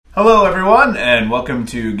Hello, everyone, and welcome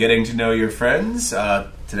to Getting to Know Your Friends.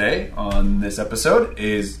 Today, on this episode,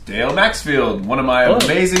 is Dale Maxfield, one of my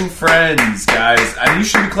amazing friends, guys. And you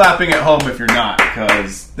should be clapping at home if you're not,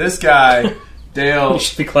 because this guy, Dale... You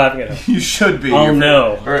should be clapping at home. You should be. Oh,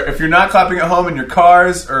 no. Or if you're not clapping at home in your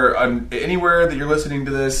cars or anywhere that you're listening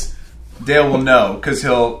to this, Dale will know, because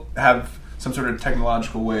he'll have some sort of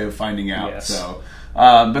technological way of finding out. Yes. So...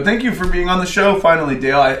 but thank you for being on the show finally,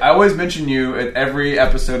 Dale. I always mention you at every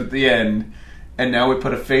episode at the end, and now we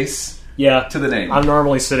put a face to the name. I'm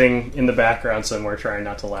normally sitting in the background somewhere trying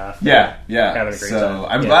not to laugh. Yeah. Having a great time.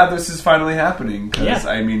 I'm glad this is finally happening, because,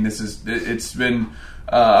 I mean, it's been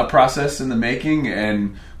a process in the making,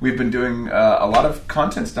 and we've been doing a lot of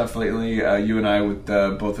content stuff lately, you and I, with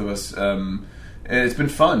both of us. It's been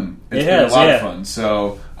fun. It's been a lot of fun.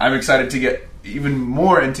 So I'm excited to get even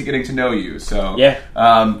more into getting to know you. So,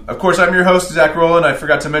 of course, I'm your host, Zach Rowland. I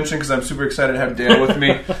forgot to mention because I'm super excited to have Dale with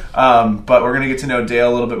me. But we're going to get to know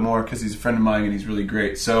Dale a little bit more because he's a friend of mine and he's really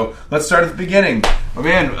great. So let's start at the beginning. Oh,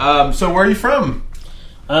 man. So where are you from?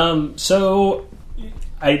 So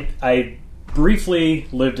I briefly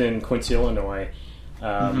lived in Quincy, Illinois.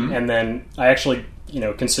 And then I actually,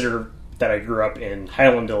 consider that I grew up in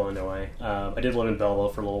Highland, Illinois. I did live in Belleville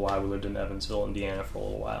for a little while. We lived in Evansville, Indiana for a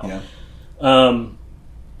little while. Yeah.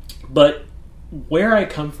 But where I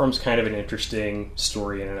come from is kind of an interesting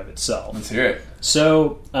story in and of itself. Let's hear it.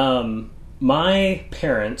 So, my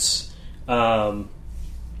parents, my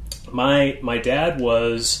dad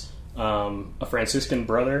was a Franciscan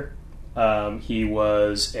brother. He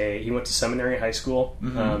went to seminary high school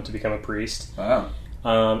to become a priest. Wow.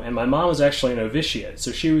 And my mom was actually a novitiate,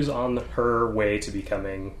 so she was on her way to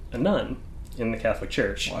becoming a nun in the Catholic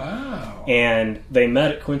Church. Wow. And they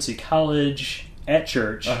met at Quincy College at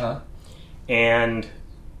church and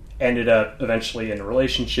ended up eventually in a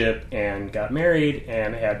relationship and got married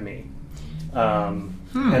and had me.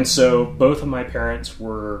 And so both of my parents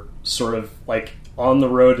were sort of like on the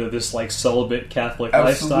road to this like celibate Catholic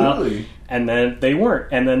lifestyle. And then they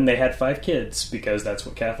weren't. And then they had 5 kids because that's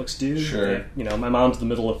what Catholics do. Sure. My mom's the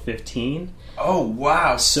middle of 15. Oh,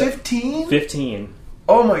 wow. 15? 15.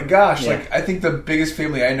 Oh my gosh, Yeah. I think the biggest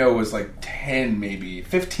family I know was 10 maybe.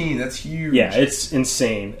 15, that's huge. Yeah, it's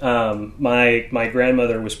insane. My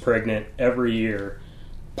grandmother was pregnant every year,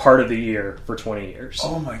 part of the year, for 20 years.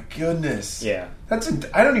 Oh my goodness. Yeah.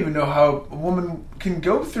 I don't even know how a woman can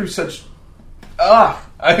go through such... I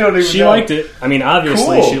don't even know. She liked it. I mean,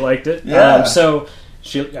 obviously Cool. she liked it. Yeah. So,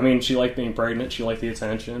 she liked being pregnant, she liked the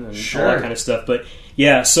attention and all that kind of stuff. But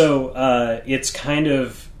yeah, so it's kind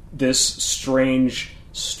of this strange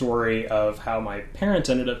story of how my parents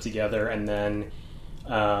ended up together, and then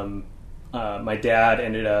my dad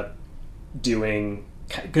ended up doing,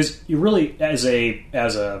 because you really, as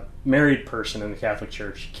a married person in the Catholic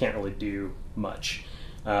Church, you can't really do much.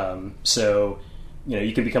 So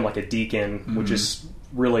you can become like a deacon, which is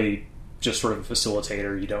really just sort of a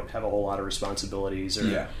facilitator. You don't have a whole lot of responsibilities,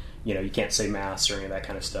 or you can't say mass or any of that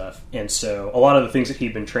kind of stuff. And so a lot of the things that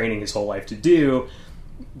he'd been training his whole life to do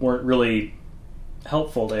weren't really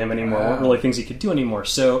helpful to him anymore, weren't really things he could do anymore.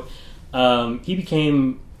 So he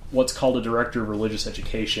became what's called a director of religious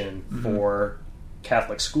education for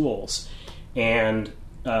Catholic schools. And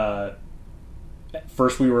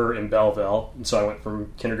first we were in Belleville, and so I went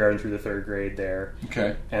from kindergarten through the 3rd grade there.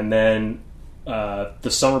 Okay. And then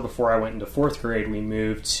the summer before I went into 4th grade, we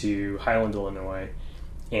moved to Highland, Illinois,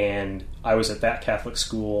 and I was at that Catholic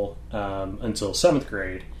school until 7th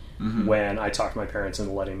grade, when I talked my parents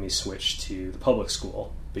into letting me switch to the public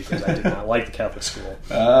school because I did not like the Catholic school.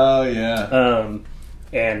 Oh, yeah.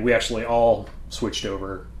 And we actually all switched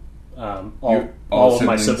over, all of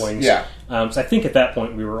my siblings. Yeah. So I think at that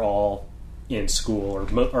point we were all in school,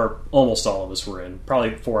 or almost all of us were in.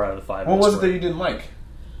 Probably 4 out of the 5 What of us was it were. that you didn't like?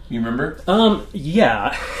 You remember?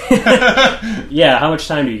 Yeah. Yeah, how much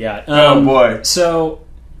time do you got? Oh, boy. So,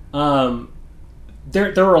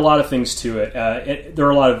 there were a lot of things to it. There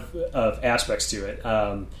were a lot of aspects to it.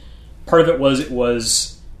 Part of it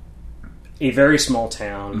was a very small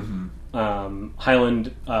town.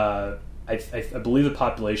 Highland, I believe the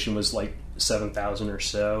population was like 7,000 or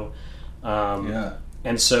so.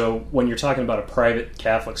 And so when you're talking about a private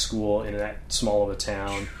Catholic school in that small of a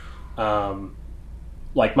town,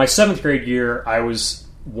 like my 7th grade year, I was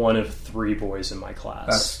one of 3 boys in my class.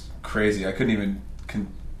 That's crazy. I couldn't even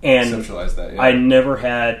conceptualize that. Yeah. I never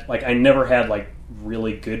had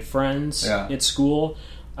really good friends at school,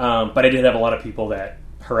 but I did have a lot of people that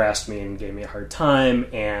harassed me and gave me a hard time,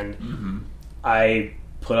 and I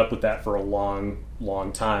put up with that for a long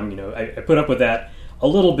time. I put up with that a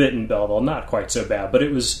little bit in Belleville, not quite so bad, but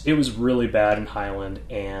it was really bad in Highland,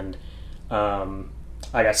 and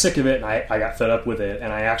I got sick of it, and I got fed up with it,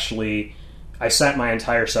 and I sat my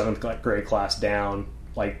entire 7th grade class down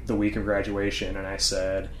like the week of graduation, and I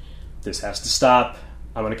said, this has to stop.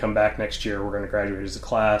 I'm going to come back next year. We're going to graduate as a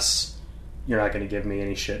class. You're not going to give me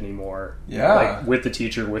any shit anymore. Yeah. Like, with the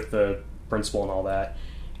teacher, with the principal and all that.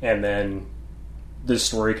 And then this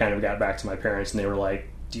story kind of got back to my parents, and they were like,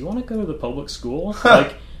 do you want to go to the public school?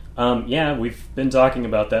 Like, yeah, we've been talking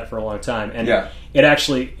about that for a long time. And it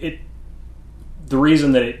actually, the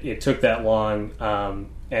reason that it took that long,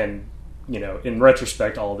 and, you know, in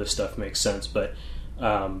retrospect, all of this stuff makes sense, but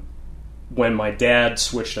when my dad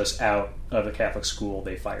switched us out of a Catholic school,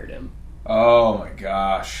 they fired him. Oh my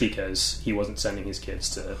gosh. Because he wasn't sending his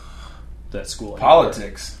kids to that school anymore.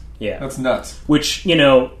 Politics. Yeah. That's nuts. Which, you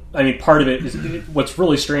know, I mean, part of it is, what's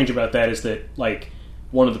really strange about that is that, like,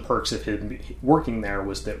 one of the perks of him working there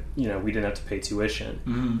was that, you know, we didn't have to pay tuition.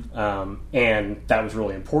 Mm-hmm. And that was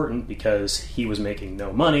really important because he was making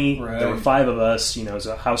no money. Right. There were 5 of us, you know, it was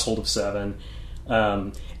a household of 7.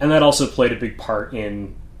 And that also played a big part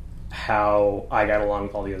in how I got along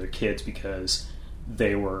with all the other kids because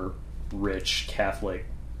they were rich, Catholic,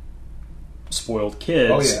 spoiled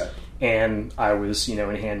kids. Oh, yeah. And I was, you know,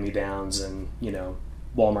 in hand-me-downs and, you know,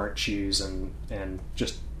 Walmart shoes and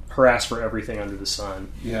just harassed for everything under the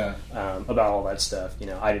sun. Yeah. About all that stuff. You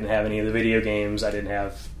know, I didn't have any of the video games. I didn't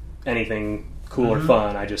have anything cool or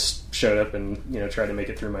fun. I just showed up and, you know, tried to make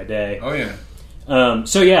it through my day. Oh, yeah.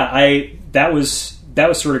 So, yeah, that was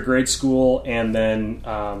sort of grade school, and then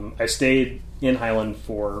I stayed in Highland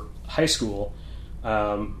for high school,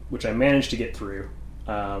 which I managed to get through.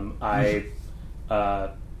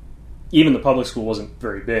 Even the public school wasn't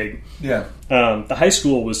very big. Yeah. The high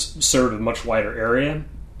school was served a much wider area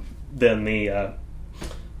than the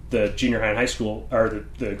junior high and high school, or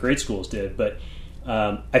the grade schools did. But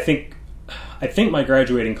I think my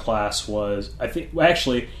graduating class was, I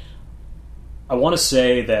want to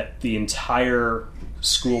say that the entire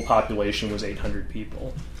school population was 800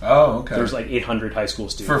 people. Oh, okay. There's like 800 high school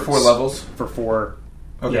students. For 4 levels? For 4.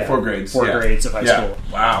 Okay, yeah, 4 grades. 4 grades of high school.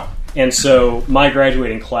 Wow. And so my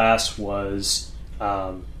graduating class was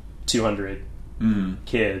 200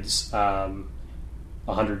 kids,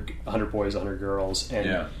 100 boys, 100 girls.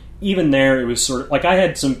 And even there, it was sort of like I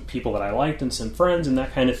had some people that I liked and some friends and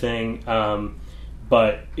that kind of thing,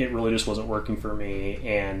 but it really just wasn't working for me.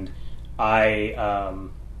 And I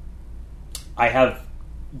have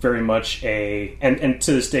very much and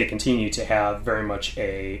to this day continue to have very much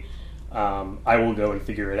I will go and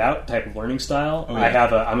figure it out type of learning style. Oh, yeah.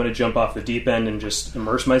 I'm going to jump off the deep end and just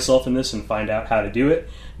immerse myself in this and find out how to do it,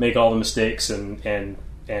 make all the mistakes, and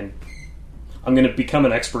I'm going to become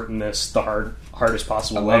an expert in this the hardest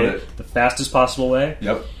possible way, the fastest possible way.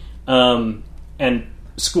 Yep. And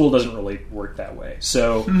school doesn't really work that way.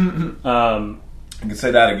 So, I can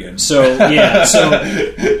say that again. So, yeah.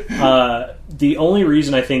 So, the only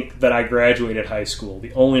reason I think that I graduated high school,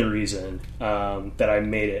 the only reason that I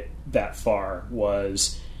made it that far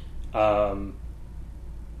was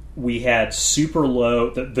we had super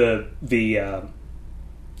low the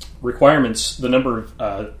requirements, the number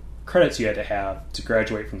of credits you had to have to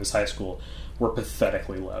graduate from this high school were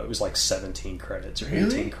pathetically low. It was like 17 credits or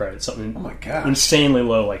 18 credits, something insanely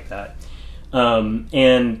low like that.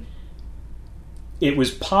 And it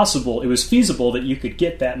was feasible that you could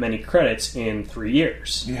get that many credits in 3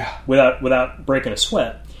 years without breaking a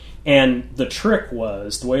sweat. And the trick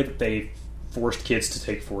was, the way that they forced kids to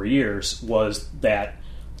take 4 years was that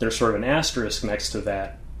there's sort of an asterisk next to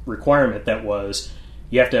that requirement that was,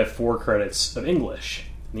 you have to have 4 credits of English.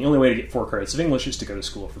 And the only way to get 4 credits of English is to go to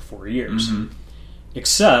school for 4 years. Mm-hmm.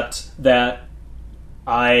 Except that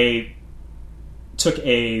I took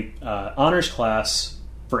a honors class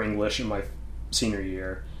for English in my senior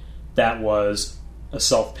year that was a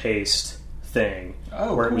self-paced thing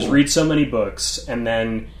where it was read so many books and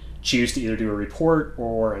then choose to either do a report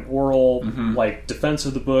or an oral like defense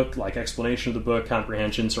of the book, like explanation of the book,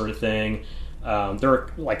 comprehension sort of thing. There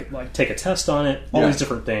were like take a test on it, all these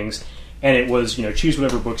different things, and it was, you know, choose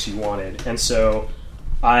whatever books you wanted. And so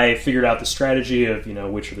I figured out the strategy of, you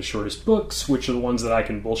know, which are the shortest books, which are the ones that I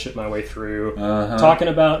can bullshit my way through talking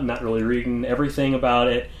about, not really reading everything about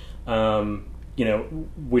it. You know,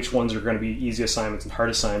 which ones are going to be easy assignments and hard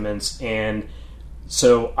assignments. And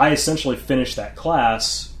so I essentially finished that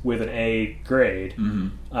class with an A grade,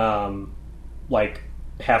 like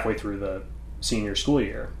halfway through the senior school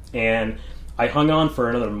year. And I hung on for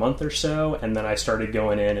another month or so, and then I started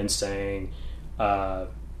going in and saying,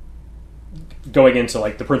 going into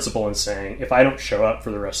like the principal and saying, if I don't show up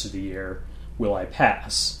for the rest of the year, will I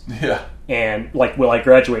pass? Yeah. And like, will I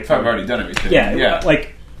graduate? If I've already done everything. Yeah.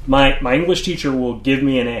 Like my English teacher will give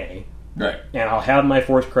me an A. Right. And I'll have my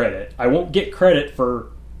fourth credit. I won't get credit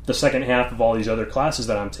for the second half of all these other classes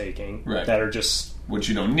that I'm taking that are just... Which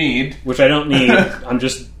you don't need. Which I don't need. I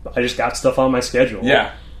just got stuff on my schedule.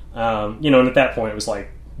 Yeah. And at that point it was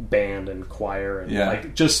like band and choir and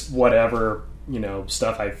like just whatever,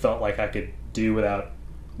 stuff I felt like I could do without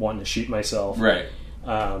wanting to shoot myself. Right.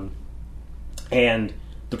 And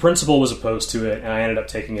the principal was opposed to it, and I ended up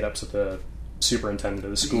taking it up to the superintendent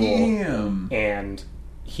of the school. Damn. And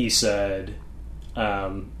he said,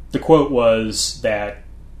 the quote was that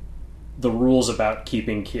the rules about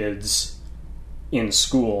keeping kids in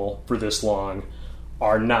school for this long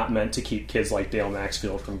are not meant to keep kids like Dale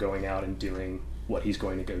Maxfield from going out and doing what he's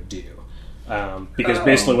going to go do. Because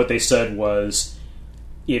basically what they said was,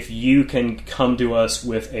 if you can come to us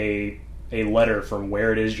with a letter from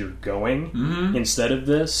where it is you're going instead of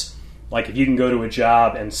this, like if you can go to a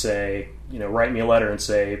job and say, write me a letter and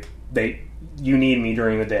say, you need me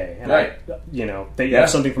during the day, and that you have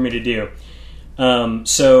something for me to do.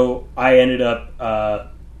 So I ended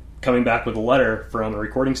up coming back with a letter from a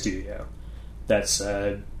recording studio that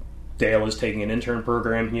said, Dale is taking an intern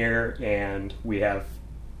program here, and we have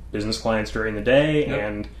business clients during the day,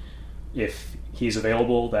 and if he's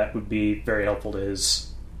available, that would be very helpful to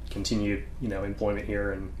his continued, employment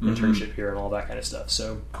here and internship here and all that kind of stuff.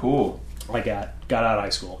 So cool. I got out of high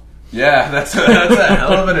school. Yeah, that's a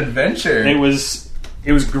hell of an adventure. It was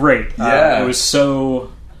great. Yeah, it was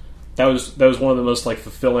so. That was one of the most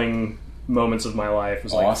fulfilling moments of my life. It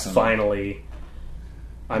was awesome. Finally,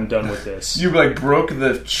 I'm done with this. You broke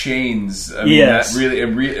the chains. I mean, yes. That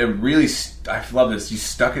really. I love this. You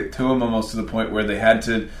stuck it to them almost to the point where they had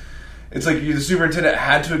to. It's like the superintendent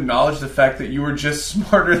had to acknowledge the fact that you were just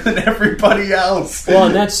smarter than everybody else. Well,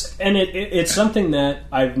 and it's something that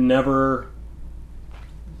I've never.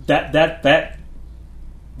 That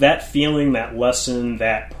feeling, that lesson,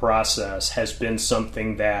 that process has been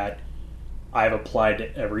something that I've applied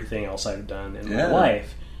to everything else I've done in my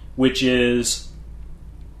life, which is,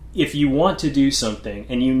 if you want to do something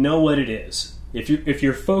and you know what it is, if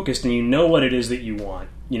you're focused and you know what it is that you want,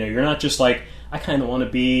 you're not just like, I kind of want to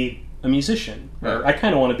be a musician, or I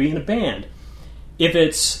kind of want to be in a band. If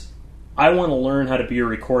it's, I want to learn how to be a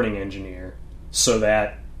recording engineer so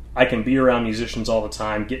that I can be around musicians all the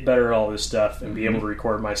time, get better at all this stuff, and be able to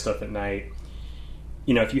record my stuff at night.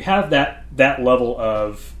 If you have that level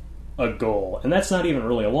of a goal, and that's not even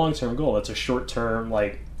really a long-term goal, that's a short-term,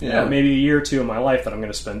 maybe a year or two of my life that I'm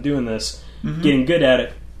going to spend doing this, getting good at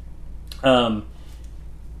it.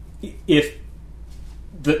 If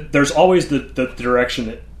there's always the direction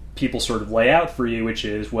that people sort of lay out for you, which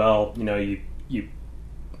is, you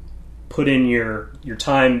put in your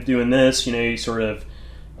time doing this, you sort of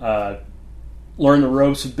learn the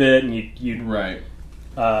ropes a bit, and you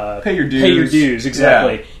pay your dues.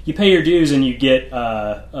 Exactly. Yeah. You pay your dues, and you get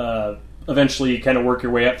eventually you kind of work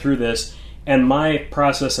your way up through this. And my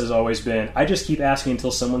process has always been, I just keep asking until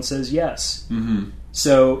someone says yes.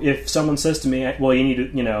 So if someone says to me, well, you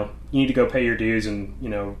need to go pay your dues and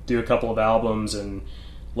do a couple of albums and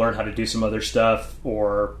learn how to do some other stuff,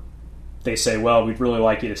 or they say, well, we'd really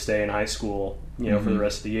like you to stay in high school for the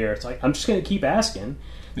rest of the year, it's like, I'm just going to keep asking.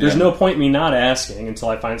 There's no point in me not asking until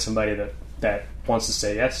I find somebody that wants to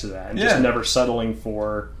say yes to that, and just never settling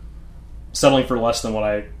for less than what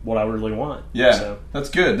I really want. Yeah, so that's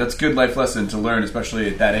good. That's a good life lesson to learn, especially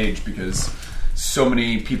at that age, because so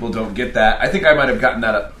many people don't get that. I think I might have gotten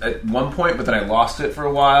that at one point, but then I lost it for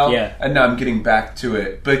a while. Yeah, and now I'm getting back to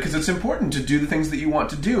it, because it's important to do the things that you want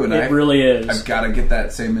to do, and it really is. I've got to get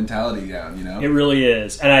that same mentality down. It really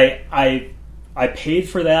is, and I paid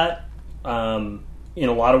for that. In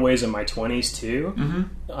a lot of ways in my 20s too.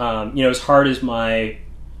 As hard as my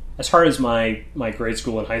grade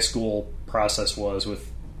school and high school process was with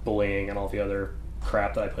bullying and all the other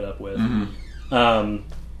crap that I put up with,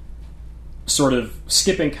 sort of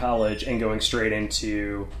skipping college and going straight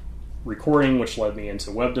into recording, which led me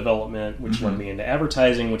into web development, which led me into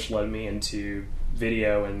advertising, which led me into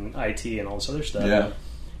video and IT and all this other stuff.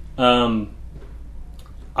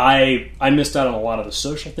 I missed out on a lot of the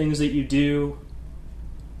social things that you do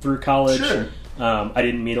through college. Sure. I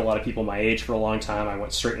didn't meet a lot of people my age for a long time. I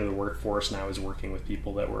went straight into the workforce, and I was working with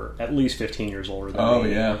people that were at least 15 years older than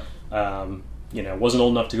me. Wasn't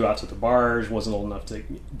old enough to go out to the bars, wasn't old enough to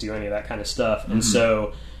do any of that kind of stuff. And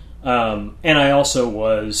so, and I also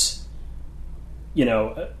was, in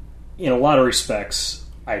a lot of respects,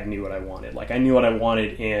 I knew what I wanted. Like, I knew what I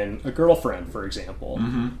wanted in a girlfriend, for example.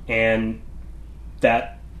 And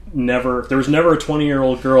that there was never a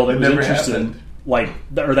 20-year-old girl that was interested, happened.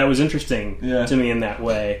 or that was interesting to me in that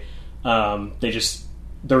way.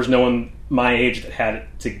 There was no one my age that had it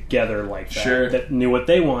together like that. Sure. That knew what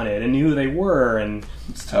they wanted and knew who they were and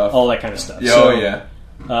it's tough. all that kind of stuff.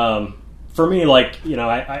 For me,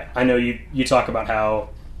 I know you talk about how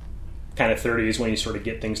kind of 30 is when you sort of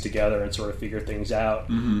get things together and sort of figure things out.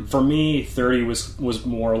 Mm-hmm. For me, 30 was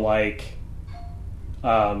more like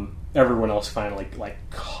everyone else finally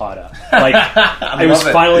caught up. It was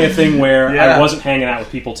finally a thing where I wasn't hanging out with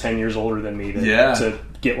people 10 years older than me to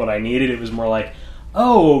get what I needed. It was more like,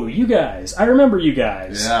 oh, you guys, I remember you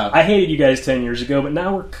guys. Yeah. I hated you guys 10 years ago, but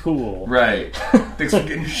now we're cool. Right. Thanks for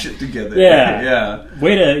getting your shit together. Yeah.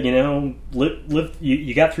 Way to, live.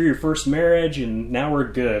 You got through your first marriage, and now we're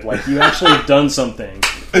good. You actually have done something.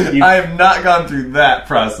 I have not gone through that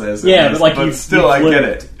process. Yeah, but still, I get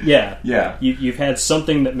it. Yeah. Yeah. You've had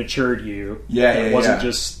something that matured you. Yeah, that wasn't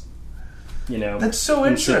just, That's so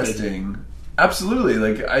insipid. interesting.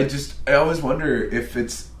 Absolutely. I always wonder if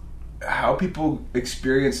it's how people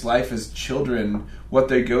experience life as children, what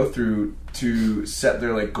they go through to set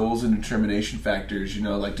their goals and determination factors.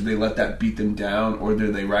 Do they let that beat them down, or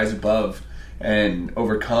do they rise above and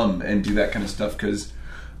overcome and do that kind of stuff? Because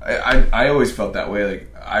I always felt that way.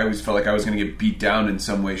 I always felt like I was going to get beat down in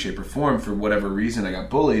some way, shape, or form for whatever reason. I got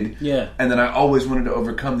bullied. Yeah. And then I always wanted to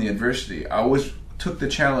overcome the adversity. I always took the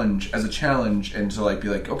challenge as a challenge, and to be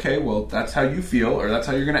like, okay, well, that's how you feel, or that's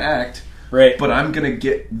how you're going to act. Right. But I'm going to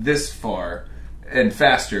get this far and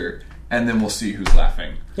faster, and then we'll see who's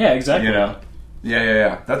laughing. Yeah, exactly.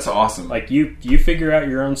 Yeah. That's awesome. You figure out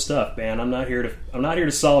your own stuff, man. I'm not here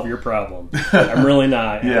to solve your problem. I'm really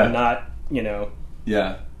not. Yeah. I'm not,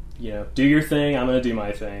 Yeah. Do your thing, I'm going to do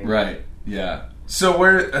my thing. Right. Yeah. So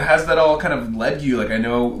where has that all kind of led you? I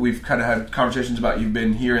know we've kind of had conversations about you've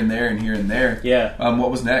been here and there and here and there. Yeah. What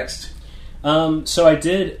was next? So I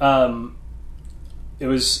did, it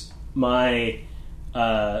was my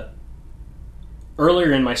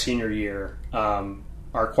earlier in my senior year,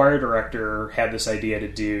 our choir director had this idea to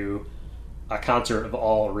do a concert of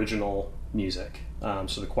all original music.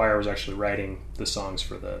 So the choir was actually writing the songs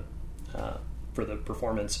for the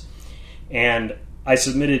performance, and I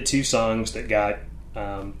submitted 2 songs that got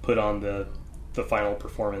put on the final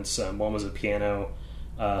performance. One was a piano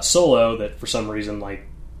solo that for some reason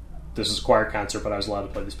this is a choir concert, but I was allowed to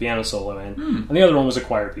play this piano solo in. And the other one was a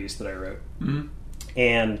choir piece that I wrote. Mm.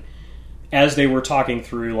 And as they were talking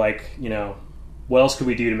through, what else could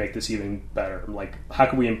we do to make this even better? How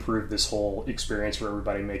can we improve this whole experience for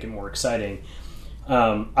everybody and make it more exciting?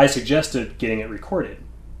 I suggested getting it recorded.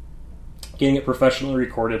 Getting it professionally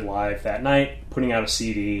recorded live that night, putting out a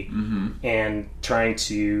CD, and trying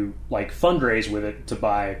to fundraise with it to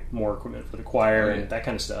buy more equipment for the choir and that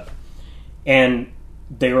kind of stuff. And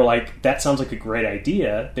they were like, that sounds like a great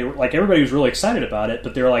idea. They were everybody was really excited about it,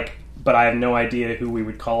 but they were like, but I have no idea who we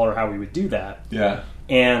would call or how we would do that. Yeah.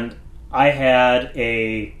 And I had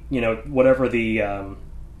whatever the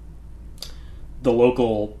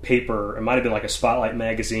local paper, it might have been a Spotlight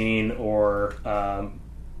magazine or,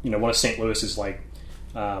 one of St. Louis's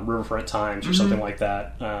Riverfront Times or something like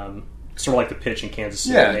that. Sort of like the pitch in Kansas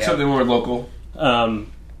City. Yeah, something more local.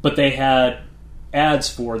 But they had ads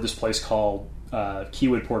for this place called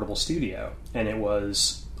Keywood Portable Studio, and it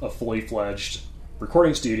was a fully fledged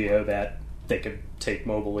recording studio that they could take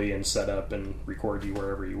mobily and set up and record you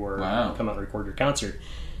wherever you were. Wow. Come out and record your concert.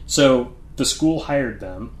 So the school hired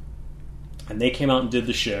them, and they came out and did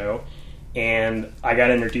the show, and I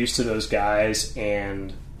got introduced to those guys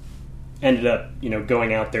and ended up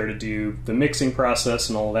going out there to do the mixing process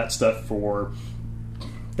and all of that stuff for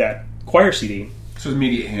that choir CD. So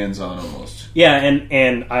immediate hands-on almost. Yeah,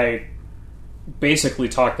 and I basically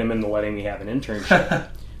talked them into letting me have an internship.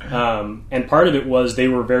 And part of it was they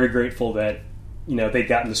were very grateful that they'd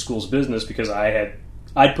gotten the school's business because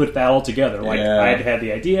I'd put that all together. I'd had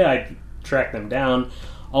the idea, I'd tracked them down,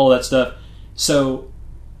 all of that stuff. So,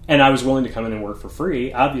 and I was willing to come in and work for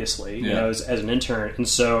free, obviously, as an intern. And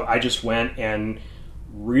so I just went and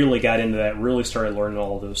really got into that, really started learning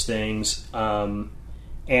all of those things.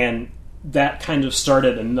 And that kind of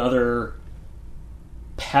started another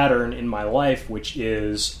pattern in my life, which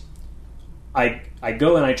is I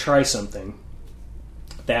go and I try something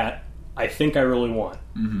that I think I really want.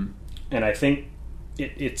 Mm-hmm. And I think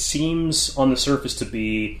it seems on the surface to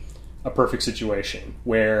be a perfect situation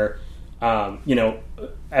where,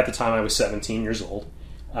 at the time I was 17 years old,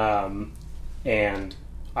 and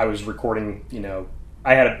I was recording,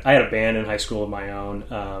 I had a band in high school of my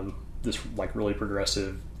own, this like really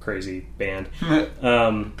progressive, crazy band.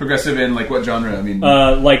 Progressive in like what genre? I mean,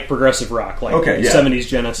 like progressive rock, like 70s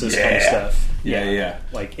Genesis kind of stuff. Yeah.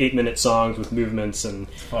 Like 8-minute songs with movements and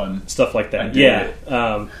fun stuff like that.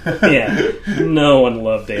 No one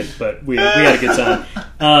loved it, but we had a good time.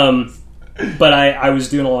 But I was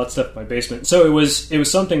doing a lot of stuff in my basement, so it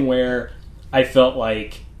was something where I felt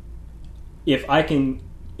like if I can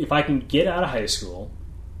get out of high school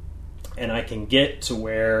and I can get to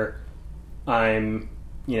where I'm,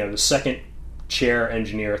 the second chair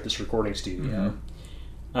engineer at this recording studio,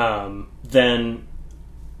 then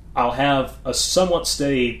I'll have a somewhat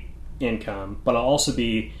steady income, but I'll also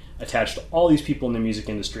be attached to all these people in the music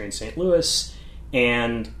industry in St. Louis,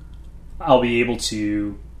 and I'll be able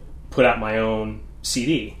to put out my own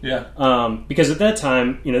CD. Yeah. Because at that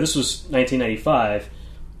time, this was 1995,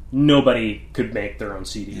 nobody could make their own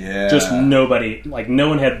CD. Yeah. Just nobody. Like, no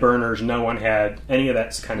one had burners, no one had any of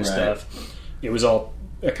that kind of stuff. It was all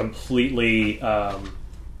a completely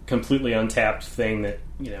untapped thing that,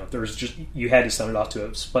 there was just, you had to send it off to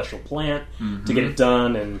a special plant to get it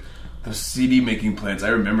done, and the CD making plants, I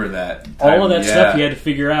remember that. All of that stuff you had to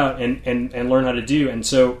figure out and learn how to do. And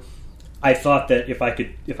so I thought that if I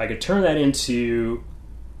could turn that into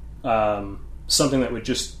something that would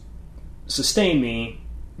just sustain me,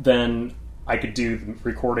 then I could do the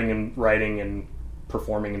recording and writing and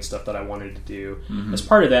performing and stuff that I wanted to do as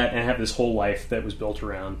part of that, and have this whole life that was built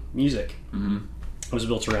around music. It was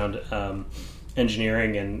built around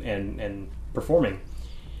engineering and performing.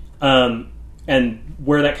 And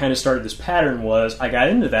where that kind of started this pattern was I got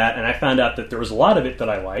into that, and I found out that there was a lot of it that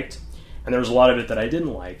I liked, and there was a lot of it that I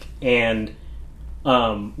didn't like. And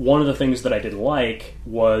one of the things that I didn't like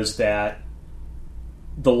was that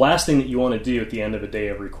the last thing that you want to do at the end of a day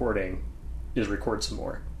of recording is record some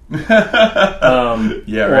more. Or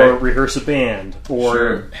rehearse a band,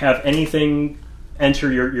 or have anything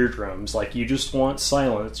enter your eardrums. Like, you just want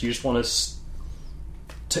silence. You just want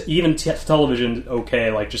to even television,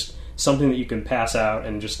 like just something that you can pass out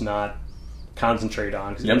and just not concentrate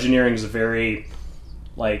on. Because engineering is a very,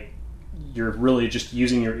 you're really just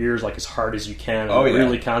using your ears as hard as you can, and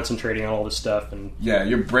really concentrating on all this stuff. And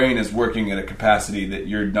your brain is working at a capacity that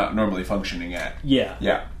you're not normally functioning at.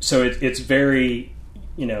 Yeah. So it's very,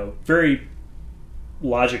 very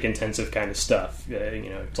logic intensive kind of stuff.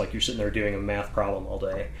 It's like you're sitting there doing a math problem all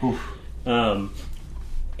day.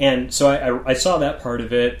 And so I saw that part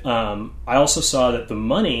of it. I also saw that the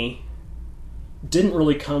money didn't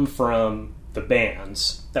really come from the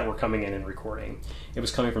bands that were coming in and recording. It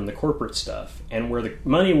was coming from the corporate stuff. And where the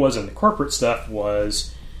money was in the corporate stuff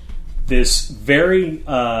was this very,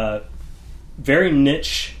 very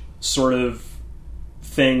niche sort of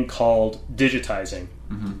thing called digitizing,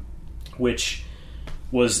 which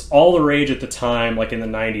was all the rage at the time, like in the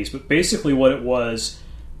 90s. But basically what it was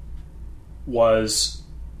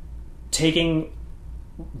taking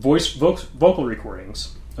vocal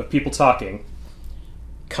recordings of people talking,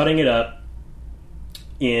 cutting it up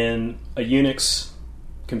in a Unix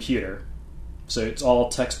computer. So it's all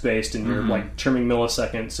text-based, and you're trimming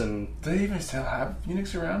milliseconds. And do they even still have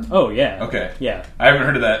Unix around? Oh, yeah. Okay. Yeah. I haven't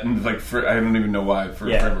heard of that, and I don't even know why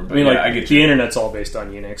forever. But I get you. The internet's all based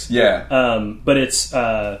on Unix. Yeah. But it's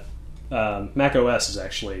Mac OS is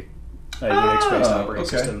actually a Unix-based operating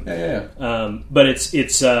system. Yeah. But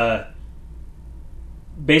it's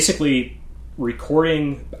basically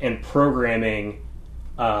recording and programming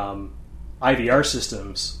IVR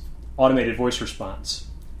systems, automated voice response.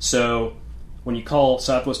 So when you call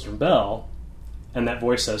Southwestern Bell and that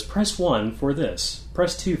voice says, press 1 for this,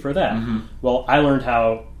 press 2 for that. Well, I learned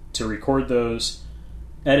how to record those,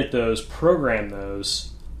 edit those, program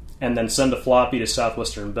those, and then send a floppy to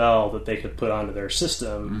Southwestern Bell that they could put onto their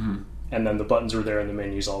system, and then the buttons were there and the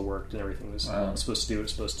menus all worked and everything was supposed to do what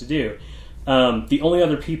it's supposed to do. The only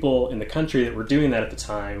other people in the country that were doing that at the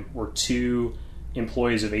time were 2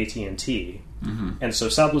 employees of AT&T. And so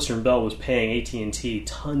Southwestern Bell was paying AT&T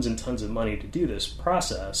tons and tons of money to do this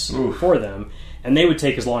process for them, and they would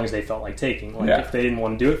take as long as they felt like taking. If they didn't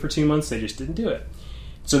want to do it for 2 months, they just didn't do it.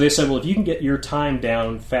 So they said, well, if you can get your time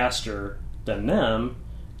down faster than them,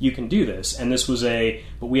 you can do this. And this was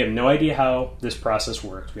but we have no idea how this process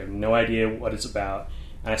works. We have no idea what it's about.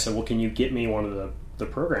 And I said, well, can you get me one of the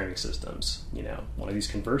programming systems, one of these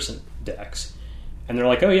Conversant decks? And they're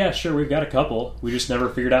like, oh yeah, sure, we've got a couple. We just never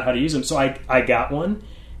figured out how to use them. So I got one,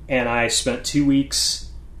 and I spent 2 weeks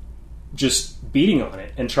just beating on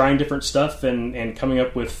it and trying different stuff and coming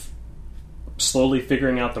up with, slowly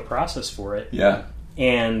figuring out the process for it. Yeah.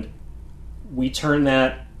 And we turned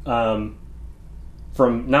that from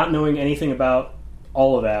not knowing anything about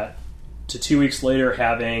all of that to 2 weeks later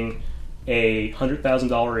having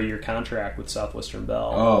 $100,000 a year contract with Southwestern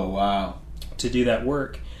Bell. Oh, wow. To do that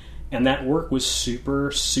work. And that work was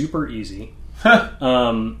super, super easy.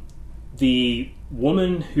 The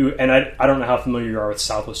woman who, and I don't know how familiar you are with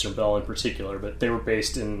Southwestern Bell in particular, but they were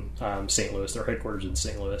based in St. Louis. Their headquarters in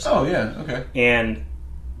St. Louis. Oh, yeah, okay. And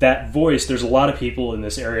that voice, there's a lot of people in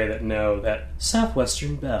this area that know that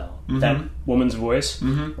Southwestern Bell, that woman's voice.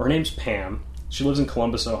 Her name's Pam. She lives in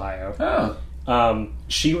Columbus, Ohio. Oh.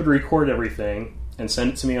 She would record everything and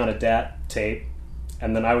send it to me on a DAT tape,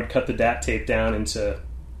 and then I would cut the DAT tape down into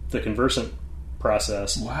the Conversant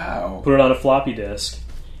process. Wow. Put it on a floppy disk,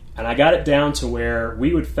 and I got it down to where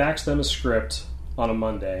we would fax them a script on a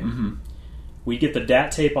Monday. We'd get the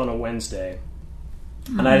DAT tape on a Wednesday,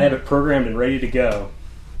 and I'd have it programmed and ready to go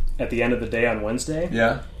at the end of the day on Wednesday.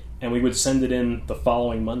 Yeah. And we would send it in the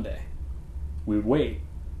following Monday. We would wait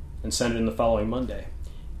and send it in the following Monday.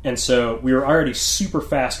 And so we were already super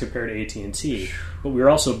fast compared to AT&T, but we were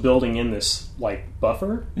also building in this like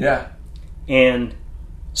buffer. Yeah. And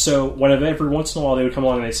so whenever every once in a while they would come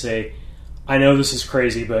along and they'd say, I know this is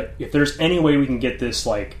crazy, but if there's any way we can get this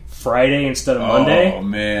like Friday instead of Monday, oh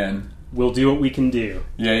man, we'll do what we can do.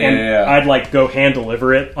 Yeah. I'd like go hand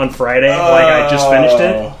deliver it on Friday, like I just finished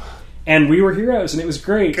it. And we were heroes, and it was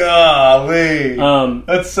great. Golly,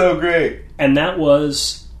 that's so great. And that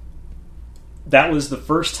was the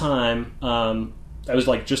first time. That was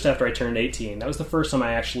like just after I turned 18. That was the first time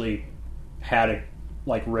I actually had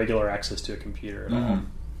regular access to a computer at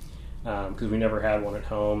all. Because we never had one at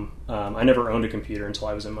home. I never owned a computer until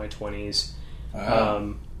I was in my 20s.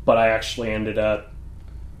 Wow. But I actually ended up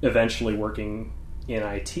eventually working in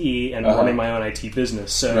IT and running my own IT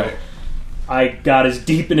business. So I got as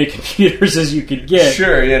deep into computers as you could get.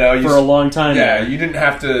 Sure, for a long time. Yeah, you didn't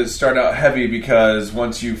have to start out heavy because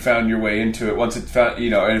once you found your way into it, once it found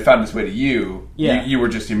and it found its way to you, you were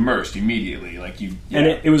just immersed immediately. And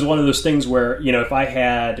it was one of those things where if I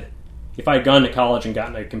had gone to college and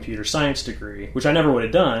gotten a computer science degree, which I never would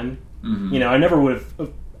have done, I never would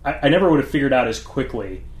have figured out as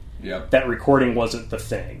quickly that recording wasn't the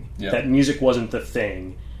thing, that music wasn't the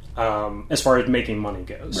thing. As far as making money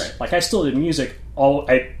goes, I still did music.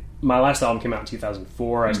 My last album came out in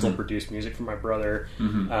 2004. I still produced music for my brother.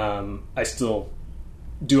 I still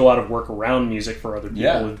do a lot of work around music for other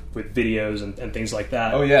people with videos and things like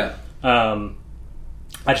that. Oh yeah.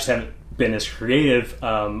 I just haven't been as creative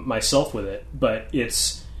myself with it, but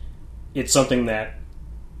it's something that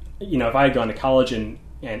if I had gone to college and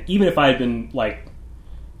even if I had been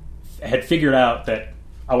had figured out that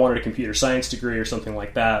I wanted a computer science degree or something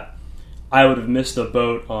like that, I would have missed the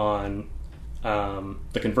boat on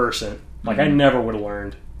the Conversant. I never would have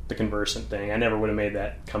learned the Conversant thing. I never would have made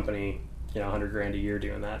that company, $100,000 a year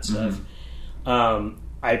doing that stuff.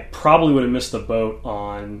 I probably would have missed the boat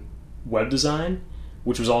on web design,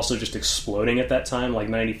 which was also just exploding at that time.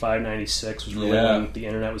 95, 96 was really when the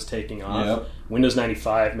internet was taking off. Windows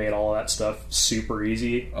 95 made all of that stuff super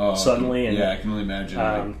easy suddenly. And, I can only imagine.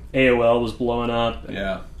 AOL was blowing up.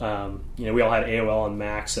 And, we all had AOL on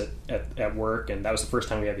Macs at work, and that was the first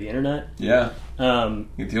time we had the internet. Get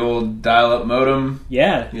the old dial-up modem.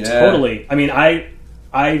 Yeah, totally. I mean,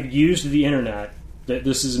 I used the internet.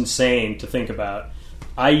 This is insane to think about.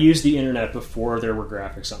 I used the internet before there were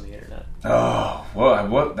graphics on the internet. Oh,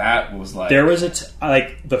 what that was like. There was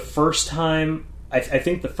the first time, I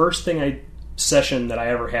think the first session that I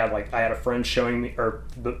ever had, I had a friend showing me, or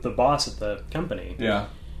the boss at the company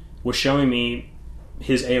was showing me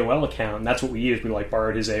his AOL account, and that's what we used. We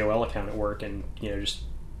borrowed his AOL account at work and just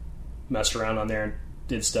messed around on there and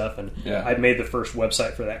did stuff, and I made the first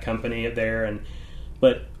website for that company there.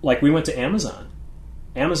 But we went to Amazon.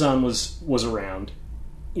 Amazon was around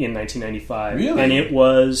in 1995, really? And it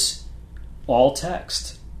was all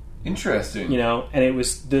text. Interesting. And it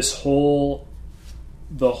was the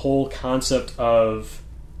whole concept of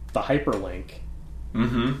the hyperlink.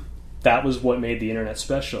 That was what made the internet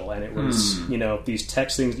special, and it was these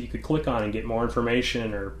text things that you could click on and get more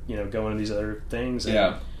information, or go into these other things.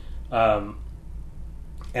 And,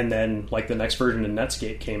 and then the next version of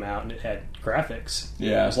Netscape came out and it had graphics. It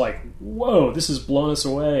was whoa, this is blowing us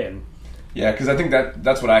away. And because I think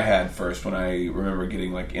that's what I had first when I remember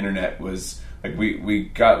getting internet was we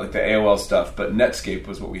got the AOL stuff, but Netscape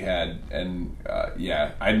was what we had, and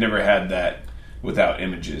I never had that without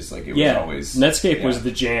images. It was always Netscape was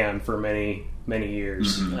the jam for many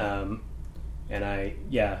years, and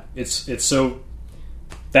it's so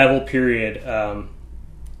that whole period,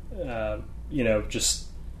 just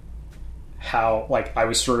how I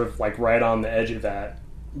was sort of right on the edge of that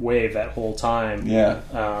wave that whole time.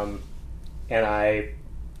 And I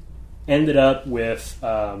ended up with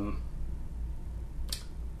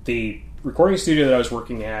the recording studio that I was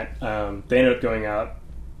working at, they ended up going out.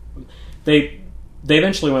 They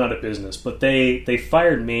eventually went out of business, but they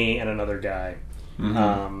fired me and another guy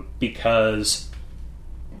because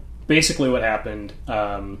basically what happened.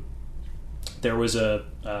 There was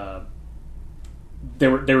they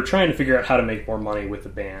were trying to figure out how to make more money with the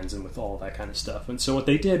bands and with all that kind of stuff. And so what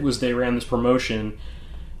they did was they ran this promotion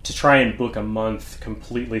to try and book a month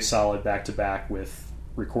completely solid back-to-back with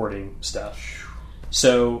recording stuff.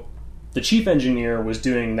 So the chief engineer was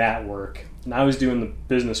doing that work, and I was doing the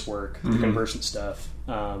business work, the Conversant stuff,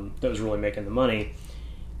 that was really making the money.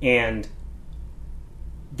 And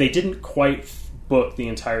they didn't quite book the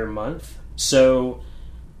entire month, so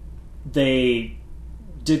they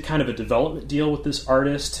did kind of a development deal with this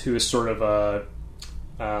artist who is sort of a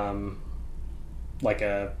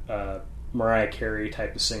Mariah Carey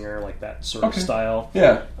type of singer, like that sort of style.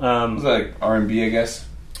 Yeah. Was that like R&B, I guess?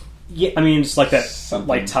 Yeah, I mean, it's like that, Something.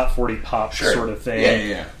 like top 40 pop sort of thing.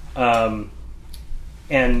 Yeah.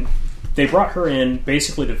 And they brought her in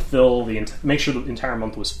basically to fill make sure the entire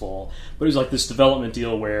month was full. But it was like this development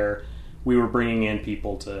deal where we were bringing in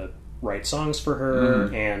people to write songs for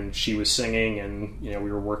her, and she was singing, and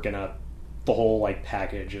we were working up the whole like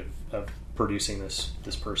package of producing this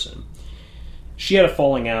person. She had a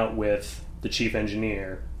falling out with the chief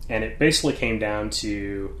engineer, and it basically came down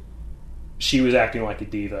to she was acting like a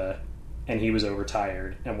diva, and he was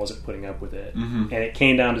overtired and wasn't putting up with it. And it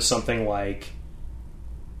came down to something like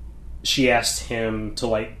she asked him to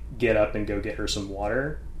like get up and go get her some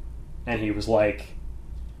water, and he was like,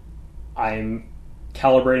 I'm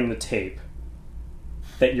calibrating the tape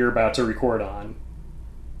that you're about to record on.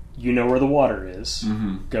 You know where the water is.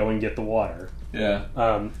 Go and get the water. Yeah.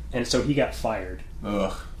 And so he got fired.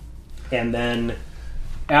 Ugh. And then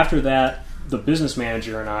after that, the business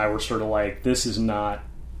manager and I were sort of like, this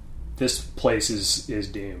place is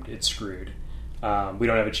doomed. It's screwed. We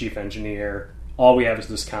don't have a chief engineer. All we have is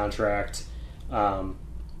this contract.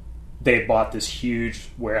 They bought this huge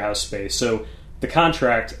warehouse space. So the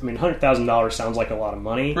contract, I mean, $100,000 sounds like a lot of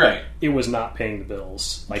money. Right. It was not paying the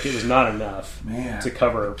bills. Like, it was not enough to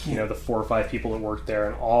cover, the 4 or 5 people that worked there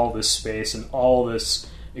and all this space and all this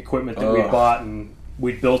equipment that we bought, and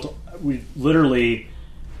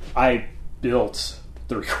I built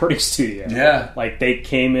the recording studio. Yeah. Like, they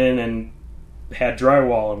came in and had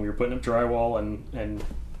drywall, and we were putting up drywall, and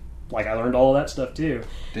like, I learned all of that stuff too.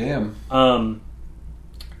 Damn.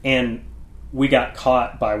 And we got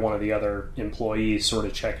caught by one of the other employees sort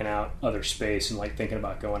of checking out other space and like thinking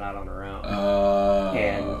about going out on our own.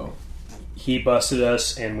 And he busted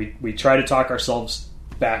us, and we tried to talk ourselves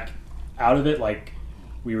back out of it. Like,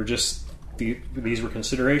 we were just, these were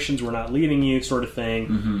considerations, we're not leaving you, sort of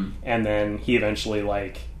thing. And then he eventually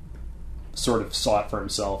like sort of saw it for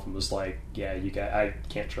himself and was like, yeah, I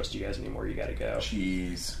can't trust you guys anymore, you gotta go.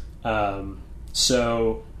 Jeez.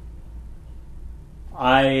 So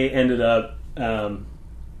I ended up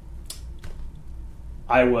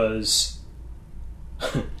I was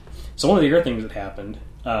so one of the other things that happened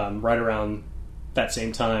right around that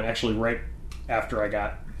same time, actually right after I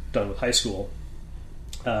got done with high school,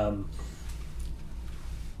 I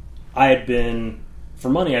had been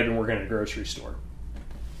working at a grocery store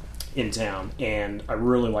in town, and I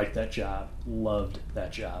really liked that job, loved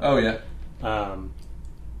that job. Oh yeah.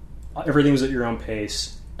 Everything was at your own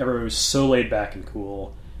pace. Everybody was so laid back and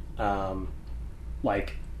cool.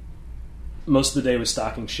 Like, most of the day was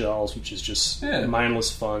stocking shelves, which is just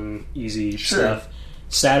mindless fun, easy stuff.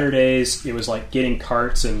 Saturdays, it was like getting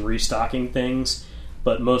carts and restocking things,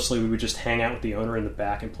 but mostly we would just hang out with the owner in the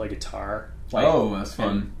back and play guitar. Like, that's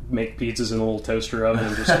fun. Make pizzas in a little toaster oven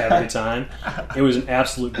and just have a good time. It was an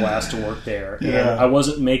absolute blast to work there. Yeah. And I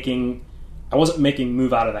wasn't making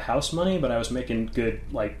move out of the house money, but I was making good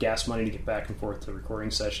like gas money to get back and forth to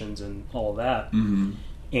recording sessions and all of that.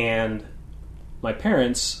 And my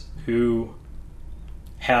parents, who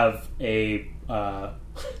have a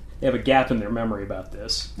gap in their memory about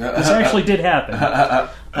this. This actually did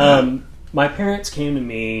happen. My parents came to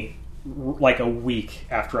me like a week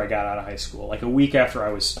after I got out of high school, like a week after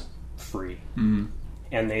I was free, and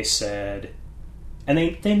they said, and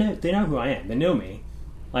they know who I am. They know me.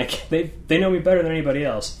 Like, they know me better than anybody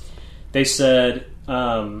else. They said,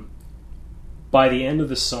 by the end of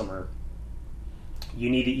the summer, you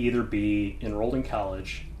need to either be enrolled in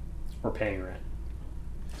college or paying rent.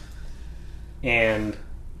 And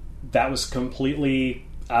that was completely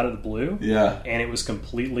out of the blue. Yeah. And it was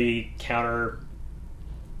completely counterintuitive,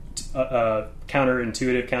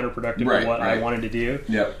 counterproductive to what I wanted to do.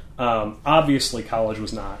 Yep. Obviously, college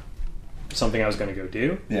was not something I was going to go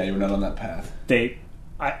do. Yeah, you were not on that path.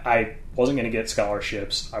 I wasn't going to get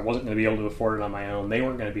scholarships. I wasn't going to be able to afford it on my own. They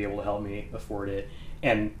weren't going to be able to help me afford it.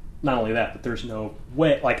 And not only that, but there's no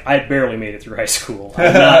way. Like, I barely made it through high school.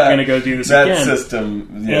 I'm not going to go do this that again.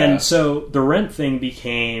 System, yeah. And so the rent thing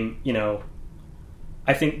became,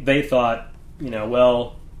 I think they thought,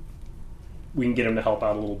 well, we can get them to help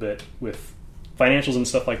out a little bit with financials and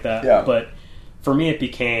stuff like that. Yeah. But for me, it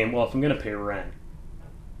became, well, if I'm going to pay rent,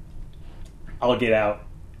 I'll get out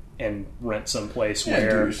and rent someplace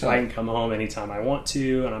where I can come home anytime I want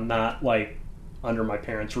to, and I'm not like under my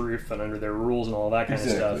parents' roof and under their rules and all that kind of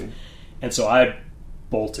stuff. And so I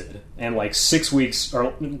bolted, and like 6 weeks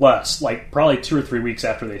or less, like probably 2 or 3 weeks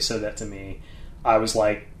after they said that to me, I was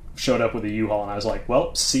like, showed up with a U-Haul, and I was like,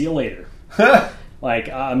 well, see you later. Like,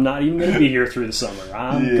 I'm not even going to be here through the summer.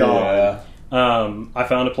 I'm gone. I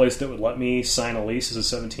found a place that would let me sign a lease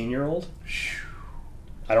as a 17-year-old.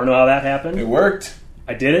 I don't know how that happened. It worked.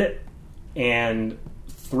 I did it, and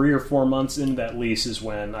 3 or 4 months into that lease is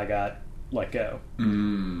when I got let go.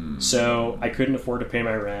 So I couldn't afford to pay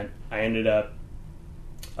my rent. I ended up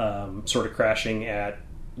sort of crashing at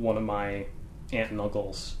one of my aunt and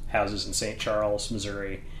uncle's houses in St. Charles,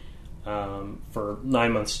 Missouri, for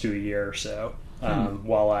 9 months to a year or so,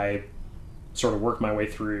 while I sort of worked my way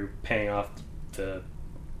through paying off the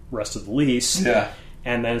rest of the lease. Yeah.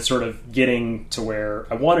 And then sort of getting to where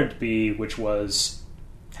I wanted to be, which was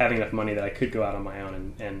having enough money that I could go out on my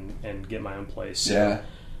own and get my own place. So,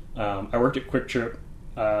 I worked at Quick Trip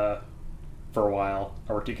for a while.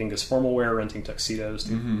 I worked at Genghis Formal Wear, renting tuxedos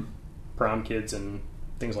to prom kids and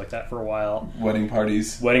things like that for a while. Wedding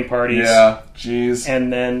parties. Yeah, jeez.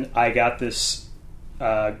 And then I got this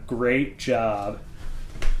great job,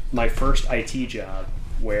 my first IT job,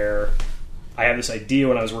 where I had this idea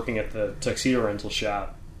when I was working at the tuxedo rental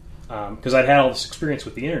shop, because I'd had all this experience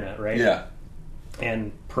with the internet, right? Yeah.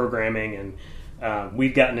 And programming, and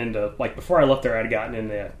we'd gotten into, like, before I left there, I'd gotten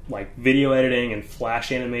into like video editing and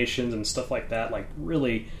flash animations and stuff like that, like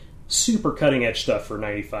really super cutting edge stuff for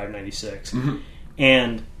 95, 96.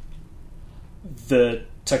 And the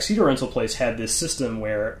tuxedo rental place had this system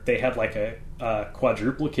where they had like a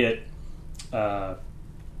quadruplicate,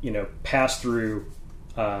 pass through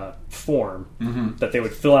form that they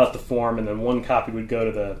would fill out the form, and then one copy would go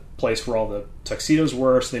to the place where all the tuxedos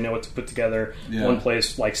were, so they know what to put together. One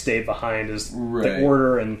place like stayed behind as the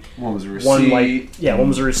order, and one was a receipt. One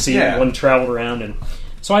was a receipt. One traveled around, and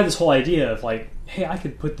so I had this whole idea of like, hey, I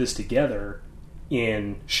could put this together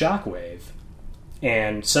in Shockwave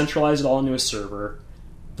and centralize it all into a server.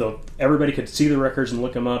 Everybody could see the records and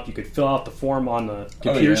look them up. You could fill out the form on the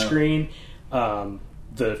computer screen.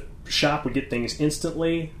 The shop would get things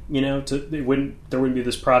instantly. There wouldn't be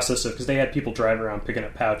this process of, because they had people driving around picking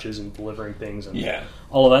up pouches and delivering things and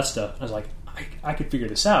all of that stuff. I was like, I could figure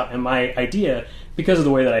this out. And my idea, because of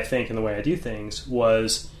the way that I think and the way I do things,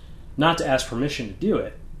 was not to ask permission to do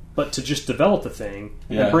it, but to just develop the thing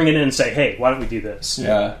and bring it in and say, hey, why don't we do this?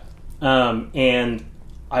 And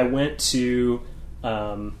I went to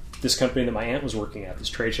this company that my aunt was working at, this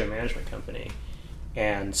trade show management company,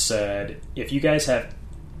 and said, if you guys have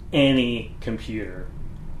any computer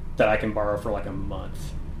that I can borrow for like a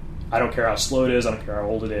month, I don't care how slow it is, I don't care how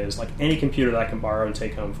old it is, like any computer that I can borrow and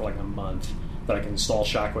take home for like a month that I can install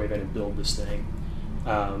Shockwave in and build this thing.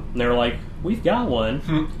 And they were like, we've got one.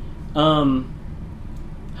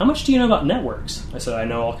 How much do you know about networks? I said, I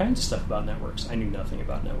know all kinds of stuff about networks. I knew nothing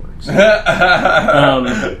about networks.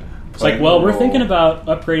 It's like, well, we're thinking about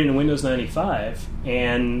upgrading to Windows 95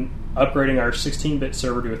 and upgrading our 16-bit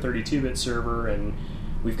server to a 32-bit server, and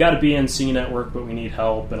we've got a BNC network, but we need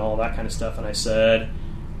help and all that kind of stuff. And I said,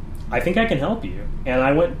 I think I can help you. And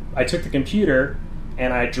I took the computer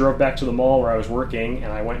and I drove back to the mall where I was working,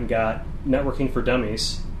 and I went and got Networking for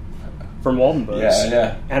Dummies from Walden Books.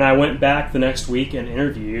 And I went back the next week and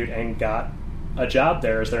interviewed and got a job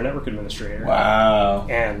there as their network administrator. Wow.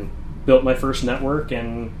 And built my first network,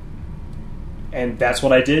 and that's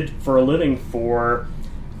what I did for a living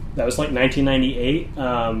that was like 1998.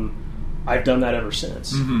 I've done that ever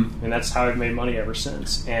since. And that's how I've made money ever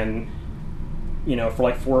since. And, for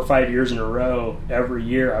like 4 or 5 years in a row, every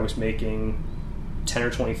year I was making $10,000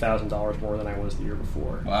 or $20,000 more than I was the year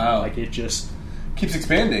before. Wow. Like, it just keeps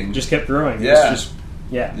expanding. Just kept growing. No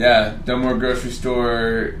more grocery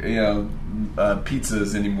store,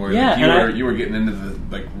 pizzas anymore. Yeah, like you were getting into the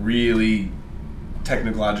like really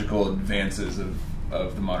technological advances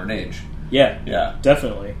of the modern age. Yeah,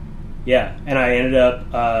 definitely. Yeah, and I ended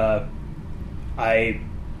up. I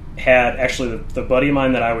had actually the buddy of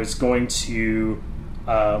mine that I was going to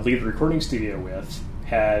leave the recording studio with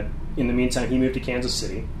had, in the meantime, he moved to Kansas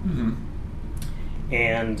City,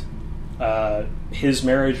 and his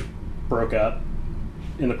marriage broke up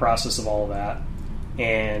in the process of all of that,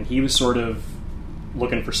 and he was sort of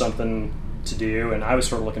looking for something to do, and I was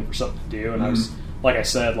sort of looking for something to do, and I was, like I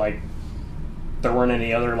said, like, there weren't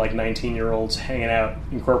any other, like, 19-year-olds hanging out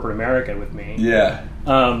in corporate America with me. Yeah.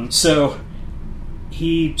 So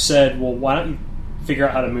he said, well, why don't you figure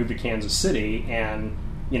out how to move to Kansas City and,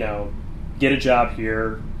 you know, get a job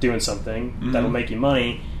here doing something that'll make you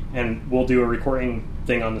money, and we'll do a recording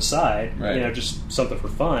thing on the side, right. You know, just something for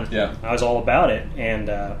fun. Yeah. I was all about it, and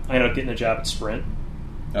I ended up getting a job at Sprint.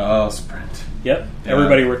 Oh, Sprint. Yep. Yeah.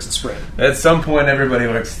 Everybody works at Sprint. At some point, everybody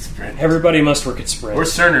works at Sprint. Everybody must work at Sprint. Or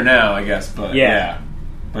Cerner now, I guess, but yeah.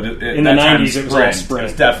 But in the 90s, it was all Sprint. It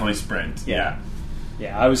was definitely Sprint. Yeah.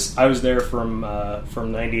 Yeah, I was there from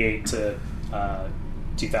 98 to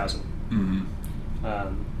 2000.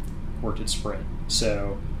 Worked at Sprint.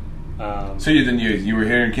 So you were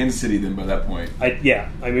here in Kansas City then by that point.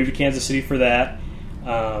 I moved to Kansas City for that.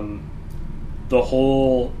 The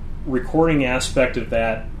whole recording aspect of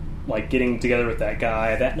that, like getting together with that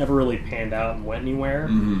guy, that never really panned out and went anywhere.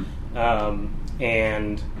 And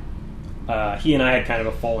he and I had kind of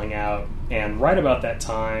a falling out. And right about that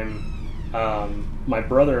time, my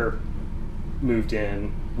brother moved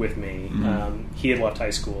in with me. He had left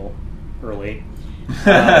high school early.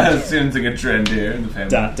 Seems like a trend here in the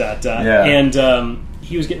family. Yeah. And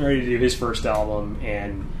he was getting ready to do his first album,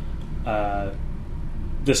 and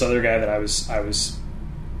this other guy that I was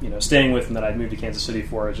you know, staying with and that I'd moved to Kansas City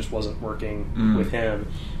for, it just wasn't working with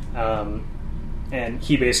him. And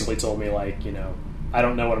he basically told me, like, you know, I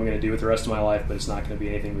don't know what I'm going to do with the rest of my life, but it's not going to be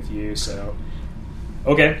anything with you. So,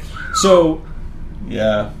 okay. So,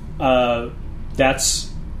 yeah,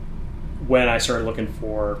 that's when I started looking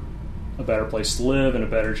for a better place to live and a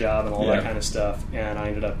better job and all that kind of stuff. And I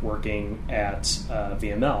ended up working at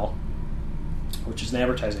VML, which is an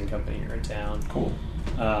advertising company here in town. Cool.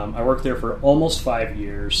 I worked there for almost 5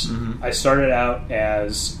 years. I started out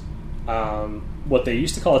as what they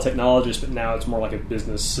used to call a technologist, but now it's more like a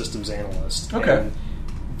business systems analyst. Okay. And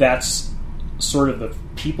that's sort of the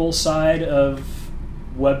people side of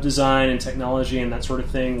web design and technology and that sort of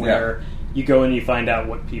thing, where you go and you find out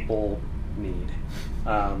what people need.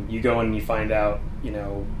 You go and you find out, you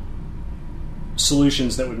know,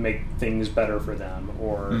 solutions that would make things better for them,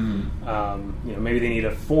 or you know, maybe they need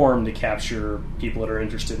a form to capture people that are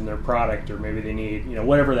interested in their product, or maybe they need, you know,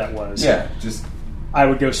 whatever that was. Yeah, just I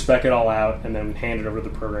would go spec it all out and then hand it over to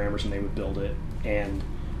the programmers, and they would build it. And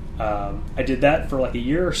I did that for like a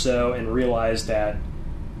year or so, and realized that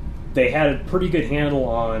they had a pretty good handle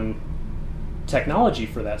on technology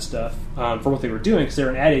for that stuff, for what they were doing, because they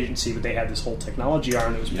were an ad agency, but they had this whole technology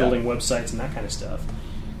arm that was building websites and that kind of stuff.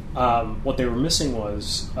 What they were missing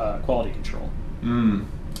was quality control.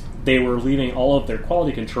 They were leaving all of their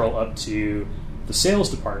quality control up to the sales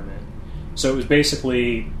department. So it was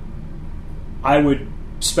basically, I would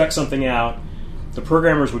spec something out, the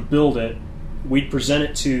programmers would build it, we'd present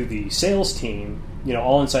it to the sales team, you know,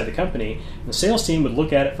 all inside the company, and the sales team would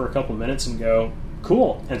look at it for a couple of minutes and go,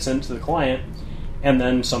 cool, and send it to the client, and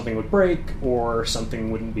then something would break, or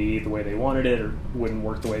something wouldn't be the way they wanted it, or wouldn't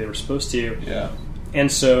work the way they were supposed to. Yeah.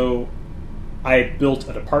 And so I built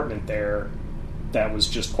a department there that was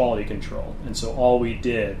just quality control. And so all we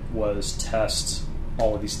did was test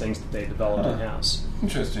all of these things that they developed in-house.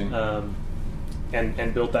 Interesting.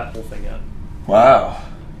 And built that whole thing up. Wow.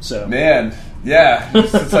 So, man, yeah.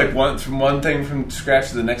 It's like one thing from scratch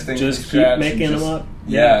to the next thing just from scratch. Just keep making them up.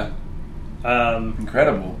 Yeah.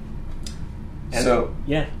 Incredible. So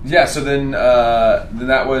then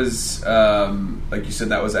that was like you said,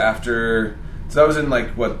 that was after. So that was in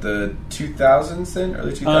like what, the 2000s then,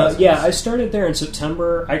 early 2000s. Yeah, I started there in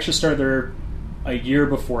September. I actually started there a year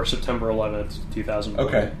before September 11th, 2001.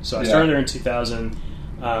 Okay. So I started there in 2000,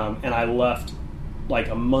 and I left like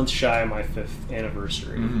a month shy of my 5th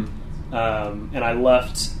anniversary. And I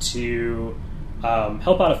left to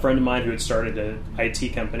help out a friend of mine who had started an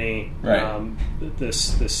IT company,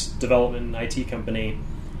 this development IT company,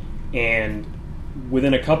 and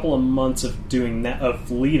within a couple of months of doing that,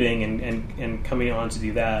 of leaving and coming on to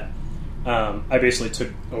do that, I basically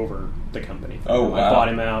took over the company. Oh, wow. I bought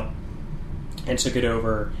him out and took it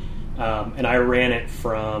over, and I ran it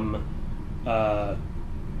from.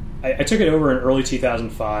 I took it over in early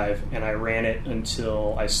 2005, and I ran it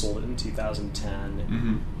until I sold it in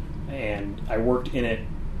 2010. And I worked in it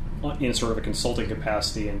in sort of a consulting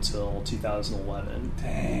capacity until 2011.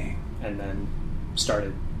 Dang. And then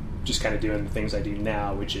started just kind of doing the things I do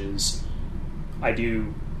now, which is I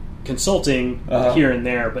do consulting here and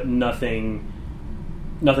there, but nothing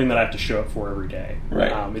that I have to show up for every day.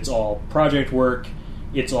 Right. It's all project work.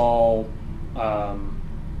 it's all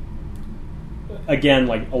again,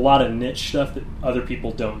 like a lot of niche stuff that other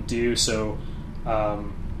people don't do. So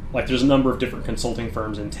like there's a number of different consulting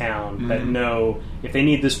firms in town that know if they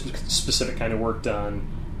need this specific kind of work done,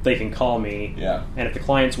 they can call me. Yeah. And if the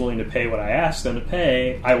client's willing to pay what I ask them to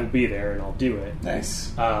pay, I will be there and I'll do it.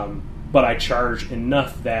 Nice. But I charge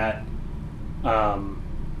enough that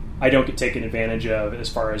I don't get taken advantage of as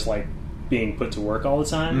far as like being put to work all the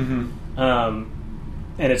time.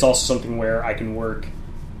 And it's also something where I can work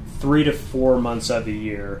 3 to 4 months of the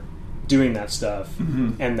year doing that stuff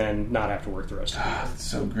and then not have to work the rest of the year. That's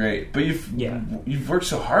so great. But you've worked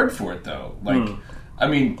so hard for it though. Like, I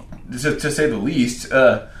mean, to say the least,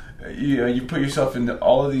 you put yourself into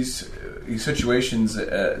all of these situations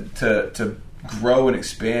to grow and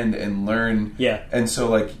expand and learn. Yeah. And so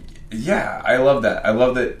like, yeah, I love that. I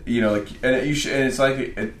love that, like, and it's like,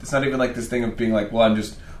 it's not even like this thing of being like, well, I'm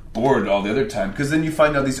just bored all the other time. Because then you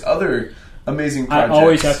find out these other amazing projects. I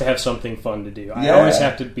always have to have something fun to do. I always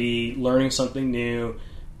have to be learning something new,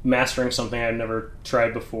 mastering something I've never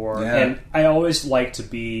tried before. Yeah. And I always like to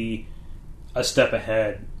be a step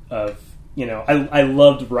ahead of, I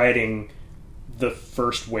loved writing the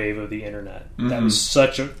first wave of the internet. That was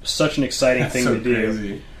such an exciting thing to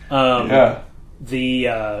do.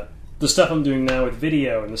 The stuff I'm doing now with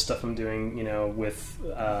video and the stuff I'm doing, with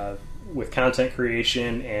content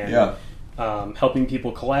creation and helping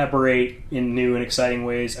people collaborate in new and exciting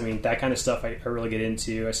ways. I mean, that kind of stuff I really get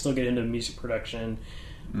into. I still get into music production.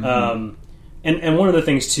 And one of the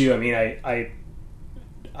things too, I mean,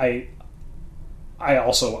 I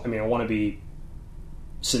also, I mean, I want to be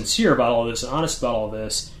sincere about all this and honest about all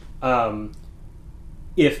this.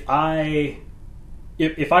 If I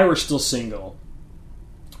were still single,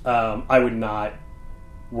 I would not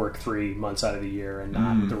work 3 months out of the year and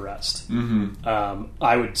not the rest.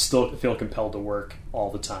 I would still feel compelled to work all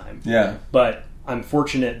the time. Yeah. But I'm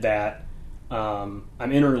fortunate that I'm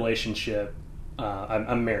in a relationship.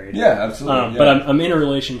 I'm married. Yeah, absolutely. But I'm in a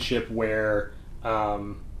relationship where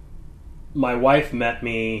my wife met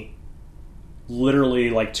me literally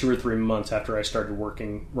like 2 or 3 months after I started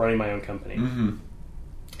running my own company.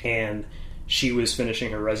 And she was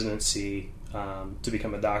finishing her residency to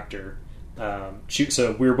become a doctor.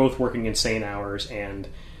 So we were both working insane hours and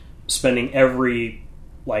spending every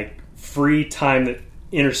like free time that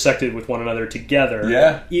intersected with one another together.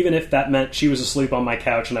 Yeah. Even if that meant she was asleep on my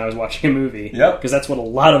couch and I was watching a movie. Yep. Because that's what a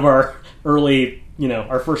lot of our early,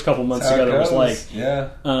 our first couple months together was like. Yeah.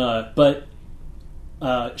 But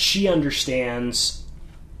she understands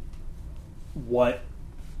what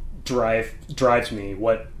drives me,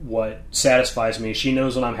 what satisfies me. She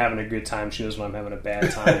knows when I'm having a good time. She knows when I'm having a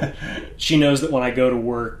bad time. She knows that when I go to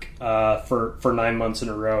work for 9 months in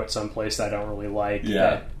a row at some place that I don't really like,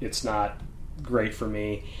 that it's not great for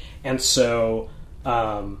me. And so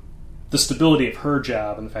the stability of her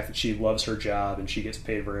job and the fact that she loves her job and she gets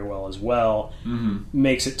paid very well as well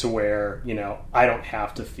makes it to where I don't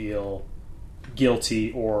have to feel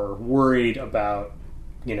guilty or worried about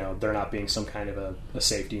there not being some kind of a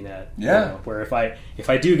safety net. Yeah. Where if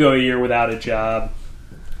I do go a year without a job,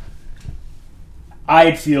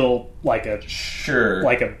 I'd feel like a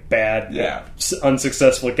bad,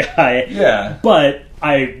 unsuccessful guy. Yeah. But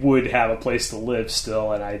I would have a place to live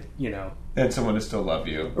still, and and someone to still love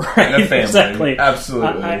you, right? And a family. Exactly.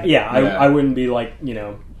 Absolutely. I wouldn't be like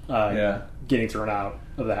getting thrown out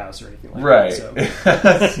of the house or anything like right.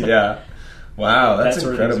 that. So. Yeah. Wow, that's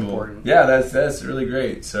incredible. Important. Yeah, that's really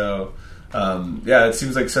great. So, it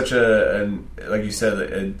seems like such like you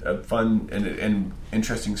said, a fun and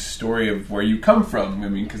interesting story of where you come from. I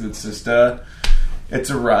mean, because it's just it's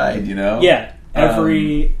a ride, Yeah,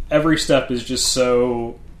 every step is just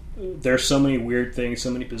so. There's so many weird things,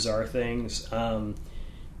 so many bizarre things. I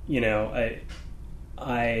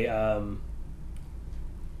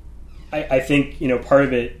think part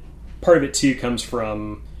of it too comes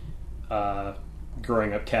from.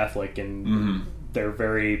 Growing up Catholic, and they're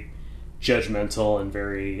very judgmental and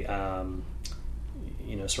very,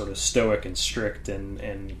 sort of stoic and strict,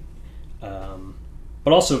 and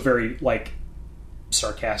but also very like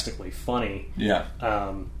sarcastically funny. Yeah.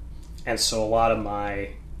 And so a lot of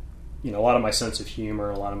my sense of humor,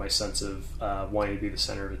 a lot of my sense of wanting to be the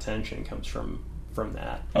center of attention comes from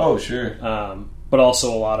that. Oh, sure. But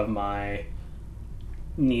also a lot of my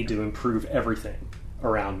need to improve everything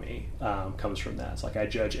around me comes from that. It's like I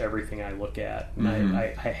judge everything I look at, and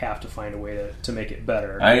I have to find a way to make it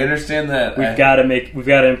better. I understand that. We've got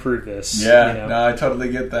to improve this. Yeah, no, I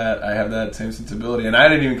totally get that. I have that same sensibility, and I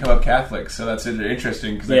didn't even come up Catholic, so that's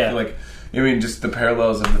interesting because I feel like, just the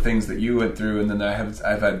parallels of the things that you went through, and then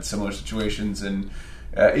I've had similar situations, and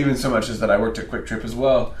even so much as that I worked at Quick Trip as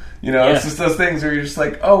well. It's just those things where you're just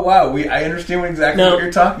like, oh wow, I understand exactly what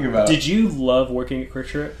you're talking about. Did you love working at Quick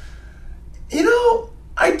Trip?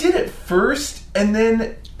 I did at first, and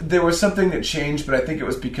then there was something that changed, but I think it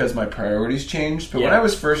was because my priorities changed. But when I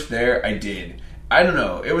was first there, I did. I don't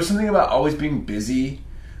know. It was something about always being busy.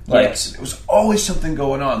 It was always something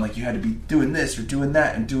going on. Like, you had to be doing this or doing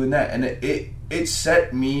that and doing that. And it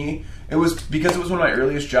set me... It was because it was one of my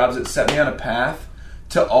earliest jobs. It set me on a path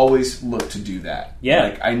to always look to do that. Yeah.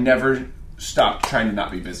 Like, I never stopped trying to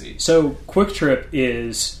not be busy. So, Quick Trip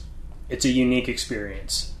it's a unique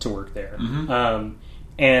experience to work there. Mm-hmm.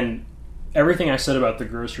 And everything I said about the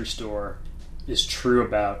grocery store is true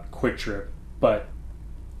about Quick Trip, but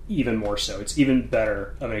even more so. It's even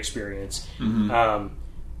better of an experience. Mm-hmm.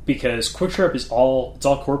 Because Quick Trip is all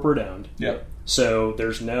corporate owned. Yep. So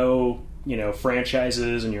there's no,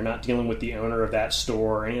 franchises, and you're not dealing with the owner of that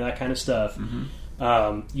store or any of that kind of stuff.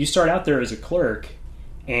 Mm-hmm. You start out there as a clerk,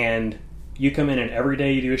 and you come in and every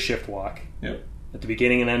day you do a shift walk. Yep. At the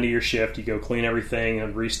beginning and end of your shift, you go clean everything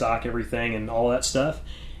and restock everything and all that stuff.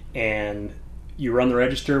 And you run the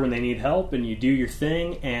register when they need help, and you do your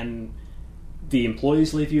thing, and the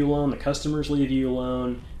employees leave you alone, the customers leave you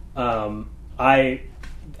alone.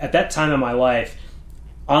 At that time in my life,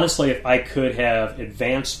 honestly, if I could have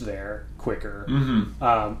advanced there quicker,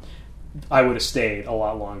 I would have stayed a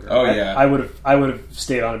lot longer. Oh yeah, I would have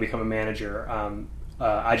stayed on to become a manager.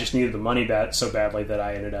 I just needed the money so badly that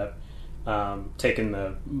I ended up taking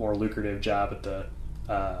the more lucrative job at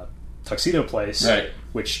the tuxedo place, right?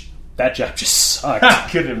 Which that job just sucked. I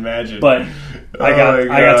couldn't imagine. But I got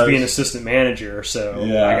to be an assistant manager, so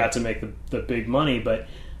yeah. I got to make the big money. But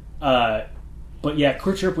yeah,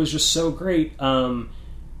 Quick Trip was just so great.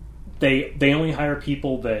 They only hire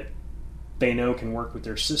people that they know can work with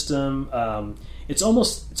their system. It's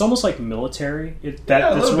almost like military.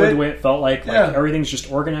 That's really the way it felt like. Like everything's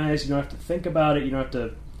just organized. You don't have to think about it. You don't have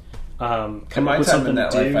to come up with something in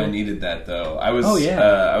that to do. life, I needed that though. I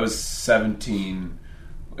was 17.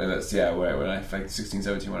 That's when I 16,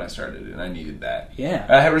 17 when I started, and I needed that. Yeah,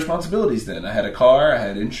 I had responsibilities then. I had a car, I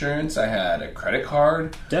had insurance, I had a credit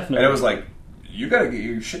card. Definitely, and it was like, you got to get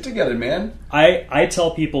your shit together, man. I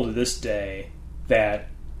tell people to this day that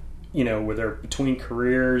where they're between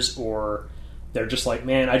careers or they're just like,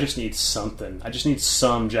 man, I just need something. I just need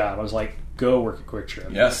some job. I was like, go work at Quick Trip.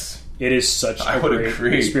 Yes, it is such a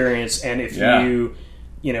great experience, and if you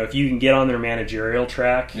can get on their managerial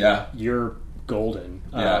track, you're golden.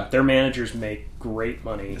 Their managers make great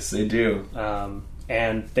money. Yes, they do.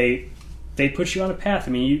 And they put you on a path.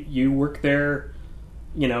 I mean, you work there,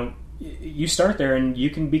 you start there and you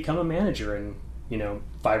can become a manager in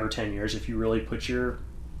 5 or 10 years if you really put your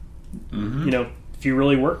if you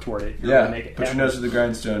really work toward it. You're gonna make it put happen. your nose to the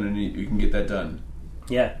grindstone and you can get that done.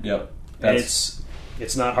 Yep. And it's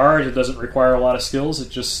not hard. It doesn't require a lot of skills. You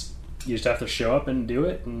just have to show up and do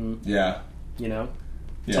it, and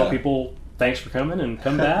tell people thanks for coming and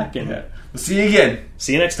come back, and we'll see you again.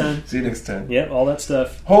 See you next time. See you next time. Yep, all that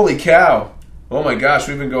stuff. Holy cow! Oh my gosh,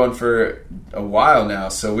 we've been going for a while now,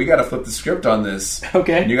 so we got to flip the script on this.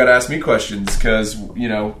 Okay. And you got to ask me questions because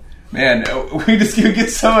man, we just get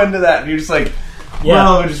so into that, and you're just like,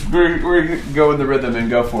 well, we're going the rhythm and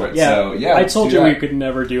go for it. Yeah. So I told you we could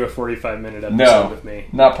never do a 45-minute episode with me.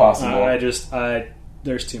 Not possible.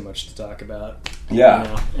 There's too much to talk about.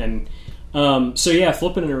 Yeah. And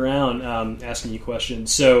flipping it around, asking you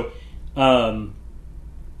questions. So,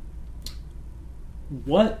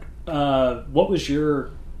 what was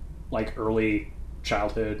your early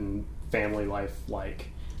childhood and family life like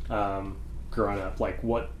growing up? Like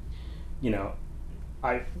what,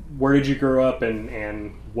 where did you grow up,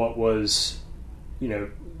 and what was, do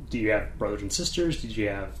you have brothers and sisters? Did you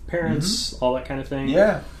have parents? All that kind of thing?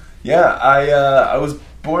 Yeah. I was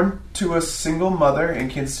born to a single mother in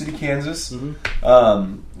Kansas City, Kansas.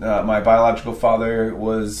 My biological father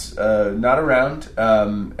was not around,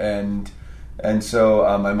 and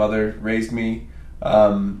so my mother raised me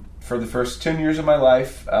for the first 10 years of my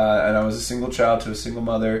life, and I was a single child to a single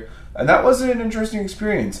mother. And that was an interesting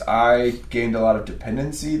experience. I gained a lot of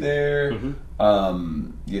dependency there.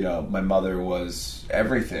 My mother was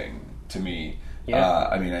everything to me.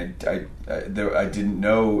 I didn't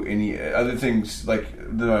know any other things.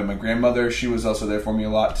 My grandmother, she was also there for me a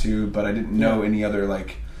lot too, but I didn't know any other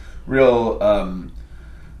real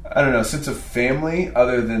sense of family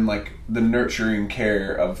other than the nurturing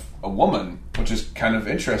care of a woman, which is kind of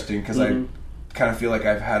interesting because I kind of feel like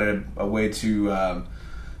I've had a way to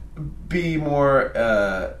be more,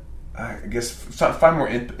 find more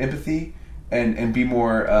empathy and be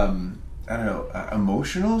more, I don't know,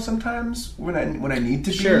 emotional sometimes when I need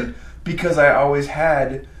to Sure. be, because I always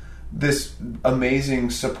had this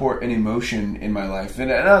amazing support and emotion in my life. And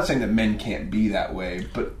I'm not saying that men can't be that way,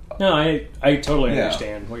 but No, I totally Yeah.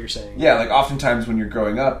 understand what you're saying. yeah, like oftentimes when you're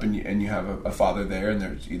growing up and you have a father there, and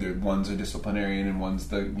there's either one's a disciplinarian and one's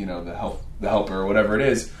the helper or whatever it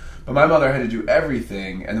is. But my mother had to do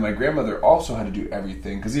everything, and then my grandmother also had to do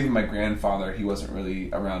everything, because even my grandfather, he wasn't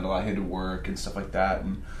really around a lot. He had to work and stuff like that.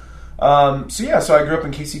 And so I grew up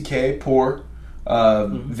in KCK, poor,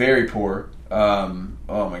 very poor.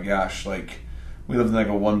 Oh my gosh, like we lived in like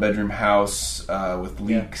a 1-bedroom house with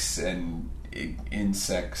leaks and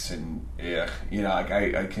insects, and like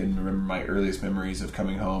I can remember my earliest memories of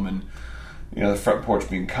coming home and the front porch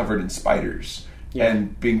being covered in spiders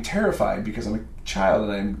and being terrified because I'm a child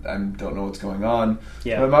and I don't know what's going on.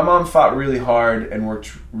 Yeah. But my mom fought really hard and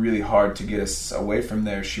worked really hard to get us away from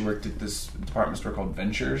there. She worked at this department store called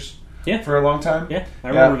Ventures for a long time. Yeah, I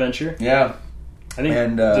remember Venture. Yeah. I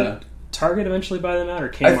think did Target eventually buy them out, or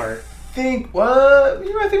Kmart? I think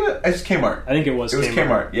it's Kmart. I think it was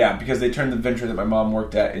Kmart. Yeah, because they turned the Venture that my mom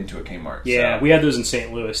worked at into a Kmart. Yeah, so. We had those in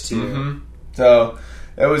St. Louis too. Mm-hmm. So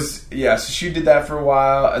it was so she did that for a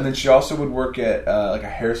while, and then she also would work at like a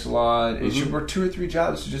hair salon, and she would work 2 or 3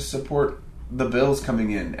 jobs to just support the bills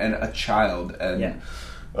coming in and a child, and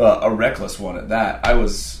a reckless one at that. I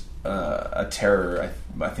was a terror.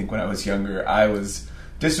 I think when I was younger, I was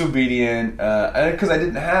disobedient, and because I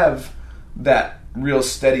didn't have that real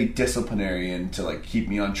steady disciplinarian to like keep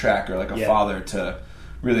me on track, or like a father to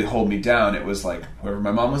really hold me down. It was like whoever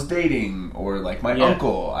my mom was dating, or like my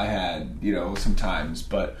uncle I had, sometimes.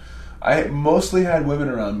 But I mostly had women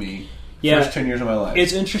around me first 10 years of my life.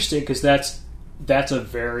 It's interesting because that's a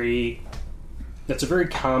very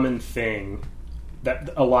common thing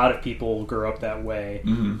that a lot of people grow up that way.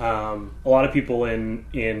 Mm-hmm. A lot of people in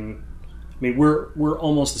I mean, we're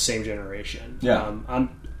almost the same generation. Yeah.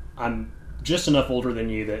 I'm just enough older than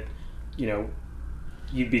you that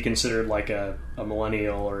you'd be considered like a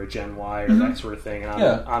millennial or a Gen Y or that sort of thing. And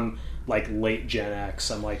I'm like late Gen X.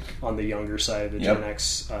 I'm like on the younger side of the Gen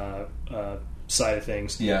X side of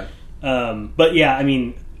things. Yeah. But yeah, I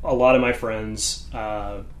mean, a lot of my friends,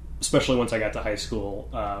 especially once I got to high school,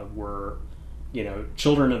 were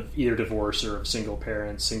children of either divorce or of single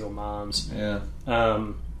parents, single moms. Yeah.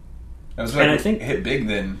 And I think hit big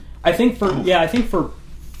then. I think for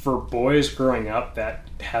boys growing up, that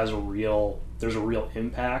has there's a real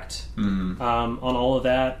impact on all of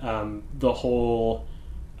that. The whole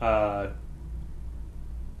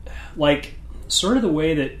like sort of the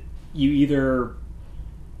way that you either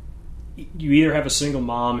have a single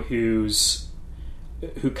mom who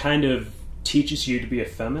kind of teaches you to be a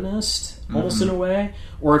feminist almost in a way,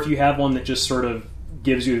 or if you have one that just sort of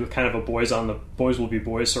gives you kind of a boys will be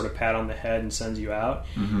boys sort of pat on the head and sends you out.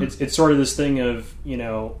 It's sort of this thing of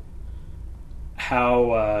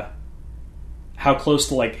how close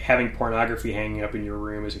to like having pornography hanging up in your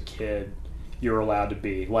room as a kid you're allowed to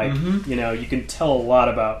be. Like you can tell a lot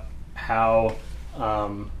about how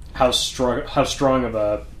strong of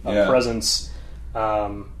a presence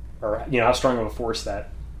or how strong of a force that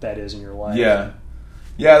is in your life.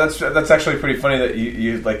 Yeah, that's actually pretty funny that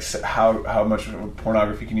you like how much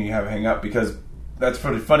pornography can you have hang up, because that's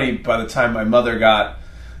pretty funny. By the time my mother got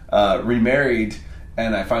remarried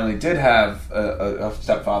and I finally did have a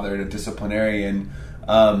stepfather and a disciplinarian,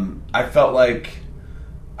 I felt like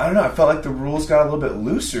the rules got a little bit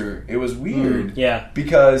looser. It was weird.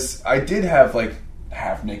 Because I did have like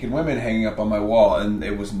half naked women hanging up on my wall, and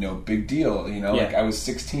it was no big deal. Like I was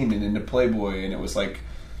 16 and into Playboy, and it was like,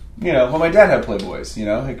 well, my dad had Playboys,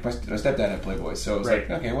 like my stepdad had Playboys, so it was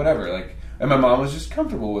like, okay, whatever, like, and my mom was just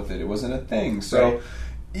comfortable with it. It wasn't a thing. So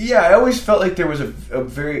I always felt like there was a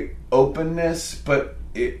very openness, but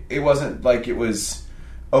it wasn't like it was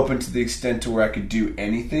open to the extent to where I could do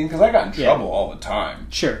anything, because I got in trouble all the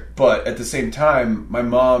time. Sure. But at the same time, my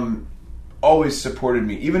mom always supported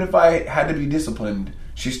me. Even if I had to be disciplined,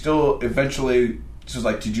 she still eventually was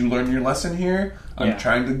like, did you learn your lesson here? I'm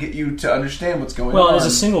trying to get you to understand what's going on. Well, as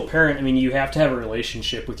a single parent, I mean, you have to have a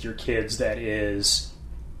relationship with your kids that is,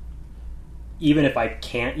 even if I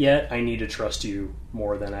can't yet, I need to trust you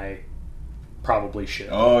more than I probably should.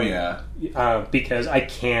 Oh, yeah. Because I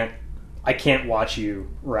can't watch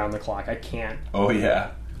you around the clock. I can't. Oh,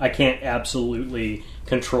 yeah. I can't absolutely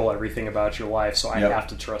control everything about your life, so I have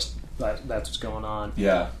to trust that's what's going on.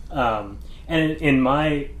 Yeah. And in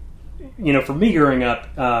my, for me growing up,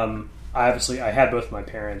 I had both my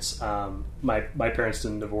parents. My parents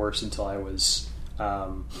didn't divorce until I was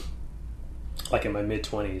like in my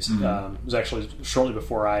mid-20s. It was actually shortly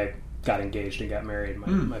before I got engaged and got married.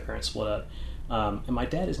 My parents split up. And my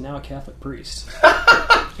dad is now a Catholic priest.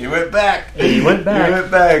 He went back. He went back. He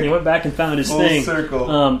went back. He went back and found his Full thing.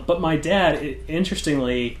 circle. But my dad,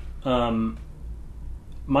 interestingly,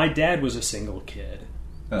 my dad was a single kid.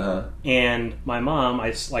 Uh-huh. And my mom,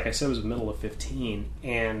 like I said, was the middle of 15.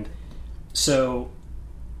 And so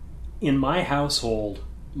in my household,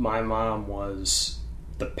 my mom was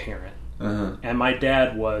the parent. Uh-huh. And my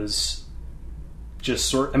dad was just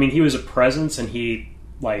he was a presence, and he,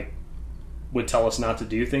 like, would tell us not to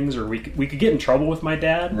do things, or we could get in trouble with my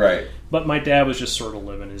dad. Right. But my dad was just sort of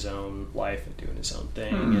living his own life and doing his own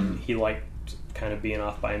thing. And he liked kind of being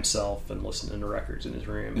off by himself and listening to records in his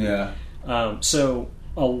room. Yeah. So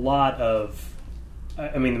a lot of,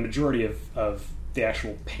 the majority of the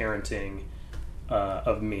actual parenting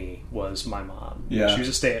of me was my mom. Yeah. She was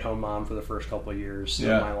a stay-at-home mom for the first couple of years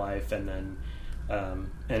of my life, and then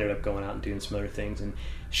ended up going out and doing some other things. And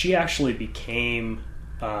she actually became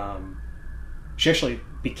a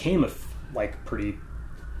pretty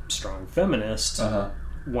strong feminist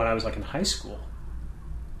when I was like in high school.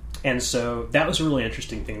 And so that was a really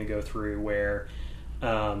interesting thing to go through, where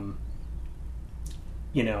for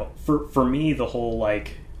me, the whole,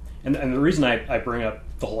 like, and the reason I bring up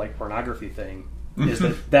the whole, like, pornography thing is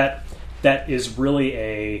that is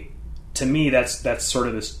really to me that's sort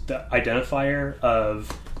of the identifier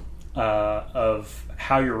of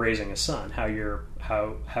how you're raising a son, how you're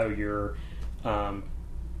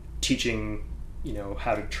teaching,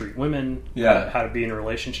 how to treat women, how to be in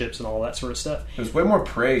relationships and all that sort of stuff. There's way more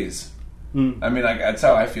praise. I mean, like, that's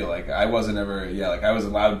how I feel. Like, I wasn't ever, I was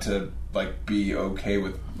allowed to, like, be okay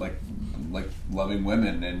with, like loving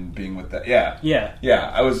women and being with that. Yeah.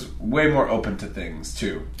 I was way more open to things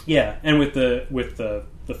too. Yeah, and with the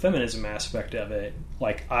feminism aspect of it,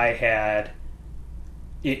 like, I had,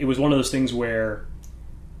 it was one of those things where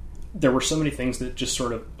there were so many things that just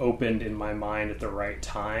sort of opened in my mind at the right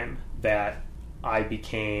time that I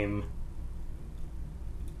became,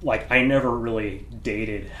 like, I never really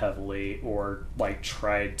dated heavily or, like,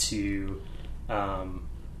 tried to,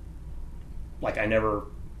 like, I never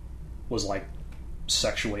was, like,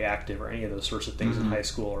 sexually active or any of those sorts of things in high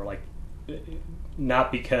school, or, like,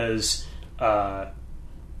 not because I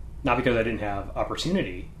didn't have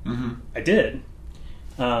opportunity. I did,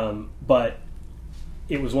 but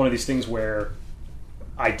it was one of these things where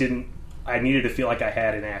I needed to feel like I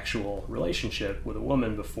had an actual relationship with a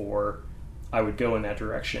woman before I would go in that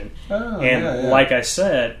direction. Like I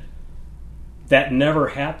said, that never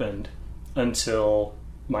happened until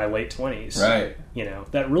my late 20s. Right.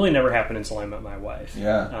 That really never happened until I met my wife.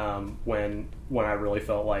 Yeah. When I really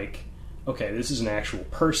felt like, okay, this is an actual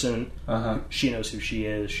person. She knows who she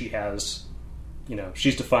is. She has,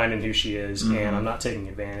 she's defined in who she is, and I'm not taking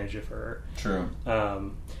advantage of her. True.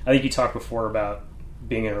 I think you talked before about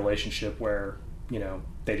being in a relationship where,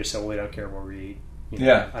 they just say, well, we don't care where we eat.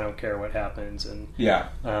 I don't care what happens. And,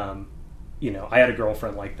 I had a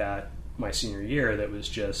girlfriend like that my senior year that was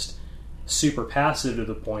just super passive, to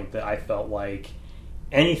the point that I felt like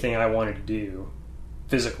anything I wanted to do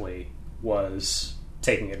physically was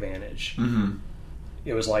taking advantage.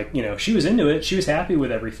 It was like, she was into it, she was happy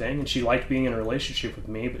with everything, and she liked being in a relationship with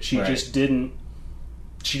me, but she just didn't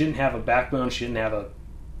have a backbone. She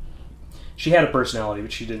had a personality,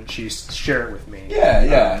 but she didn't share it with me.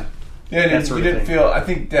 Yeah, and you didn't thing. feel, I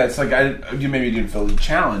think that's like, you maybe didn't feel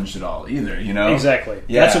challenged at all either, Exactly.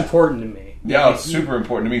 Yeah. That's important to me. Yeah, it's super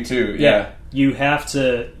important to me too. Yeah. You have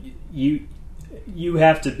to be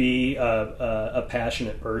a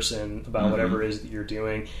passionate person about whatever it is that you're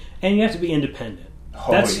doing, and you have to be independent.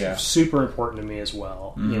 That's super important to me as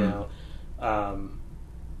well.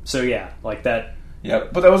 So yeah, like that. Yeah,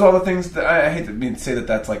 but that was all the things that I hate to say that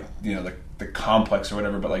that's like, like the complex or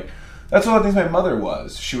whatever, but like that's all the things my mother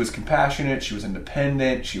was. She was compassionate. She was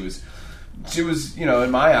independent. She was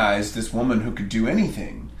in my eyes, this woman who could do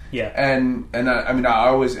anything. Yeah, and I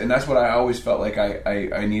always, and that's what I always felt like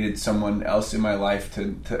I needed someone else in my life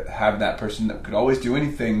to have, that person that could always do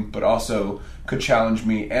anything, but also could challenge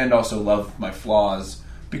me and also love my flaws,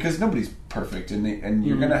 because nobody's perfect, and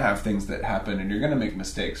you're gonna have things that happen, and you're gonna make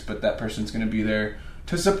mistakes, but that person's gonna be there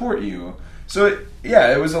to support you. So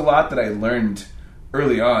it was a lot that I learned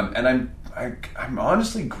early on, and I'm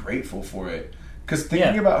honestly grateful for it. Because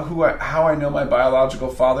thinking about how I know my biological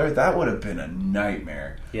father, that would have been a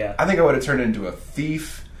nightmare. Yeah, I think I would have turned into a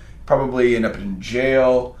thief, probably end up in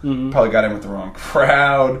jail, probably got in with the wrong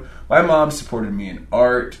crowd. My mom supported me in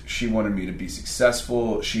art. She wanted me to be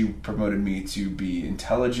successful. She promoted me to be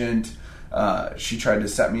intelligent. She tried to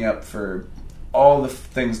set me up for all the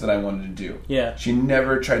things that I wanted to do. Yeah. She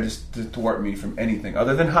never tried to thwart me from anything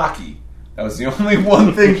other than hockey. That was the only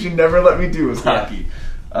one thing she never let me do was hockey.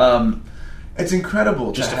 It's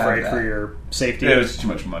incredible. Just to afraid have for that. your safety. It was too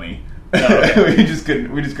much money. Oh, okay. we just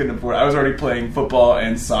couldn't afford it. I was already playing football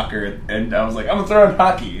and soccer, and I was like, I'm gonna throw in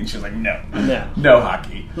hockey, and she was like, no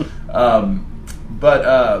hockey.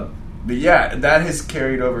 But yeah, that has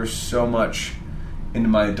carried over so much into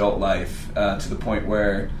my adult life to the point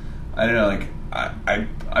where I don't know, like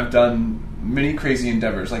I've done many crazy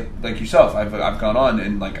endeavors, like yourself. I've gone on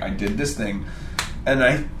and like I did this thing, and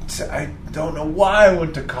I don't know why I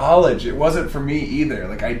went to college. It wasn't for me either.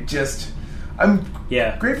 Like I'm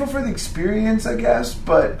grateful for the experience, I guess,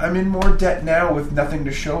 but I'm in more debt now with nothing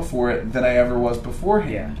to show for it than I ever was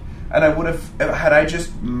beforehand. Yeah. And I would have, had I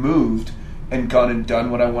just moved and gone and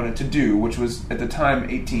done what I wanted to do, which was, at the time,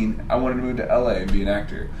 18, I wanted to move to LA and be an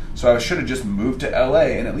actor. So I should have just moved to LA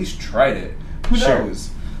and at least tried it. Who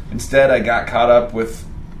knows? Instead, I got caught up with,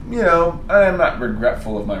 I'm not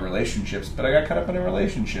regretful of my relationships, but I got caught up in a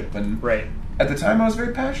relationship. And right. At the time, I was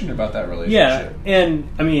very passionate about that relationship. Yeah, and,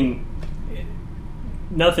 I mean...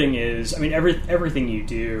 Nothing is. I mean, everything you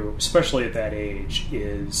do, especially at that age,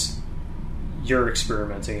 is you're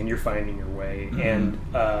experimenting and you're finding your way. Mm-hmm. And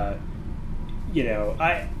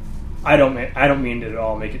I don't mean to at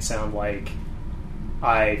all make it sound like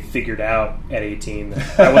I figured out at 18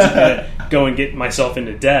 that I wasn't going to go and get myself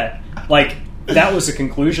into debt. Like that was the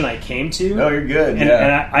conclusion I came to. No, you're good. And,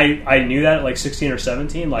 yeah. and I knew that at like 16 or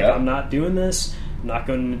 17. Like yep. I'm not doing this. I'm not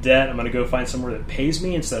going into debt. I'm going to go find somewhere that pays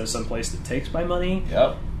me instead of some place that takes my money.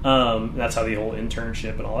 Yep. That's how the whole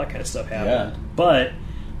internship and all that kind of stuff happened. Yeah. But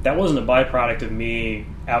that wasn't a byproduct of me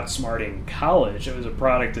outsmarting college. It was a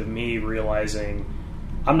product of me realizing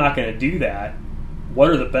I'm not going to do that.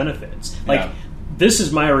 What are the benefits? Like, this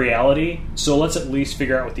is my reality, so let's at least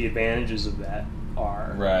figure out what the advantages of that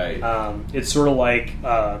are. Right. It's sort of like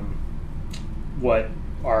what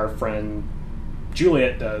our friend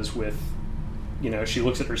Juliet does with... she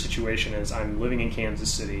looks at her situation as I'm living in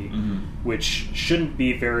Kansas City, mm-hmm. which shouldn't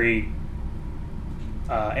be very...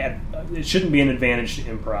 it shouldn't be an advantage to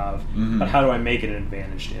improv, mm-hmm. but how do I make it an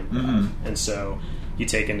advantage to improv? Mm-hmm. And so you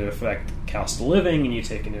take into effect cost of living, and you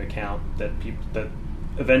take into account that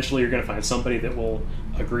eventually you're going to find somebody that will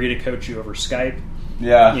agree to coach you over Skype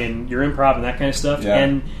in your improv and that kind of stuff,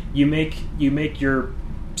 and you make your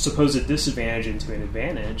supposed disadvantage into an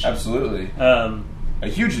advantage. Absolutely. A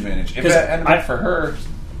huge advantage. If it hadn't been for her,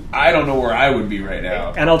 I don't know where I would be right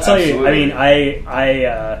now. And I'll tell you, I mean,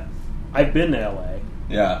 I've been to LA.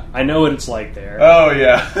 Yeah. I know what it's like there. Oh,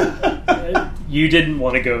 yeah. You didn't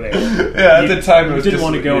want to go there. Yeah, at the time it was you didn't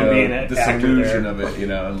want to go and be an actor there. The illusion of it,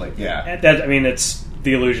 and like, yeah. It's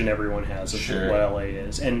the illusion everyone has of what LA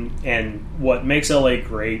is. And what makes LA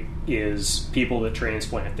great is people that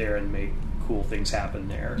transplant there and make cool things happen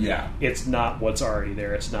there. Yeah. It's not what's already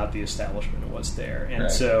there. It's not the establishment of what's there.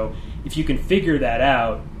 And so if you can figure that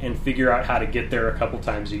out and figure out how to get there a couple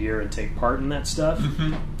times a year and take part in that stuff,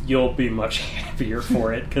 mm-hmm. you'll be much happier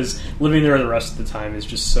for it, because living there the rest of the time is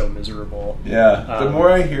just so miserable. Yeah. The more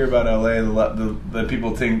I hear about LA, the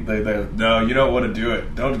people think they no, you don't want to do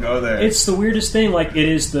it. Don't go there. It's the weirdest thing. Like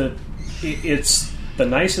it's the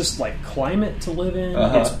nicest like climate to live in.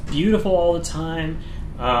 Uh-huh. It's beautiful all the time.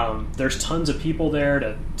 There's tons of people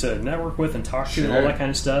there to network with and talk to and all that kind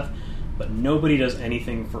of stuff, but nobody does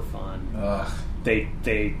anything for fun. Ugh.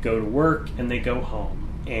 They go to work and they go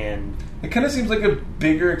home, and it kind of seems like a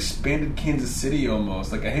bigger, expanded Kansas City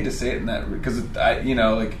almost. Like, I hate to say it in that, because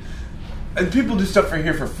and people do stuff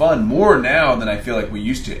here for fun more now than I feel like we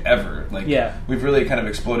used to ever. Like, we've really kind of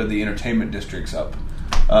exploded the entertainment districts up.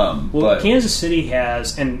 But Kansas City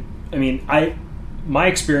has, and I mean, my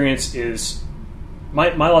experience is.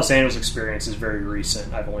 My Los Angeles experience is very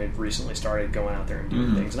recent. I've only recently started going out there and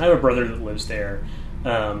doing things. And I have a brother that lives there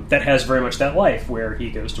that has very much that life where he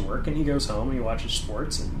goes to work and he goes home and he watches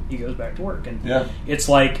sports and he goes back to work. And it's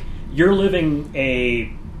like you're living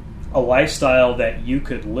a lifestyle that you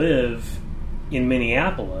could live in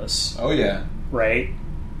Minneapolis. Oh, yeah. Right?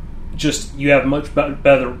 Just you have much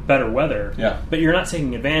better weather. Yeah. But you're not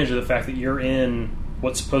taking advantage of the fact that you're in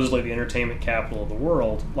what's supposedly the entertainment capital of the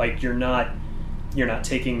world. Like, you're not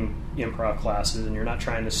taking improv classes, and you're not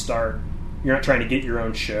trying to get your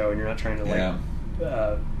own show, and you're not trying to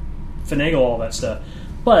finagle all that stuff.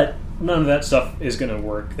 But none of that stuff is going to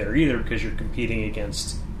work there either, because you're competing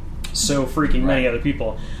against so freaking many other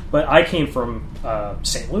people. But I came from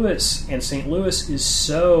St. Louis, and St. Louis is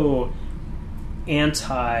so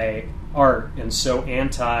anti-art and so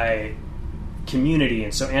anti-community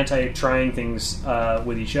and so anti-trying things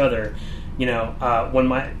with each other. When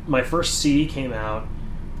my first CD came out,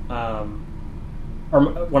 or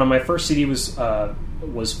when my first CD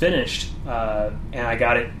was finished, and I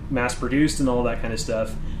got it mass produced and all that kind of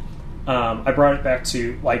stuff, I brought it back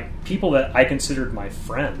to like people that I considered my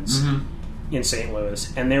friends in St.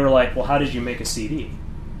 Louis, and they were like, "Well, how did you make a CD?"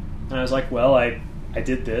 And I was like, "Well, I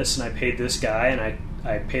did this, and I paid this guy, and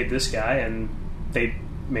I paid this guy, and they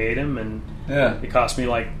made him, and it cost me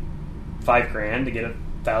like $5,000 to get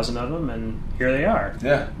 1,000 of them, and here they are."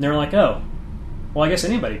 Yeah, and they were like, "Oh, well, I guess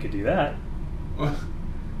anybody could do that."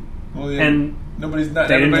 Well, yeah. And they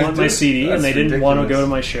didn't want my CD, and they didn't want to go to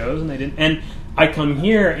my shows, and they didn't. And I come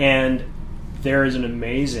here, and there is an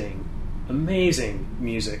amazing, amazing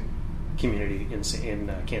music community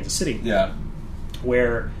in Kansas City. Yeah,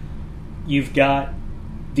 where you've got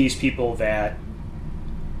these people that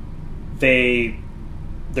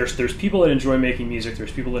there's people that enjoy making music,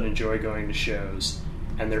 there's people that enjoy going to shows,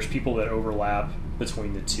 and there's people that overlap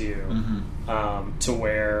between the two, to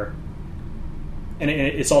where, and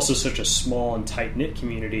it's also such a small and tight-knit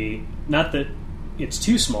community, not that it's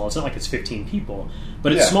too small, it's not like it's 15 people,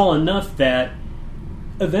 but it's small enough that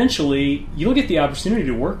eventually you'll get the opportunity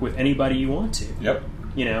to work with anybody you want to. Yep.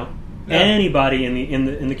 Anybody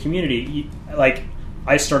in the community. Like,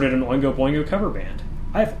 I started an Oingo Boingo cover band.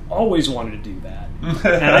 I've always wanted to do that.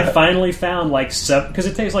 And I finally found like 7, because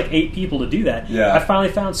it takes like 8 people to do that. Yeah. I finally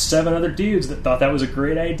found 7 other dudes that thought that was a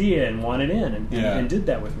great idea and wanted in and did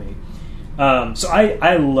that with me. So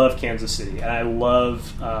I love Kansas City, and I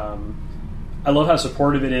love how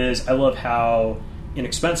supportive it is. I love how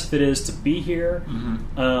inexpensive it is to be here,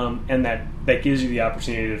 and that gives you the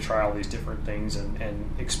opportunity to try all these different things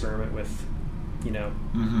and experiment with,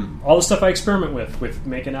 all the stuff I experiment with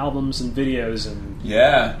making albums and videos and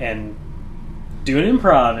doing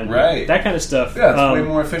improv and that kind of stuff. Yeah, it's way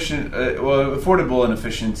more efficient, affordable in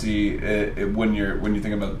efficiency when you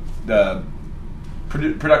think about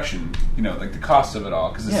production. Like the cost of it all,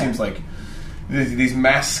 because it seems like these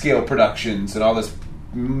mass scale productions and all this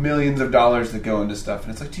millions of dollars that go into stuff,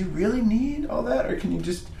 and it's like, do you really need all that, or can you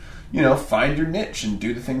just find your niche and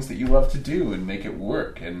do the things that you love to do and make it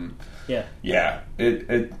work? And I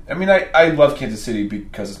love Kansas City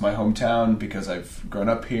because it's my hometown, because I've grown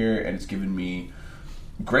up here, and it's given me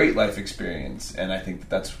great life experience, and I think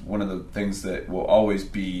that's one of the things that will always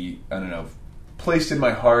be, placed in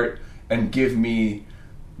my heart and give me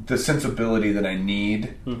the sensibility that I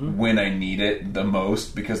need when I need it the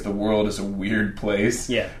most, because the world is a weird place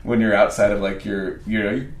when you're outside of like your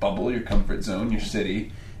bubble, your comfort zone, your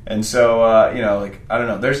city. And so I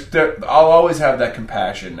don't know, I'll always have that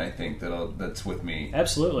compassion, I think, that's with me.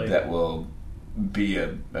 Absolutely. That will be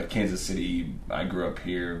a Kansas City, I grew up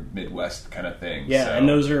here, Midwest kind of thing. Yeah, so. And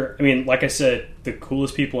those are, like I said, the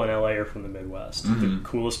coolest people in LA are from the Midwest. The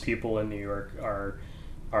coolest people in New York are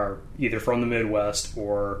either from the Midwest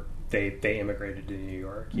or they immigrated to New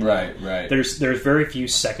York. Right. There's very few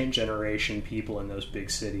second generation people in those big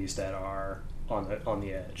cities that are on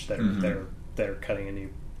the edge, that are cutting a new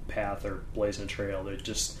path or blazing a trail. They're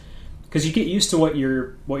just, because you get used to what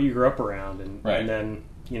you grew up around, and then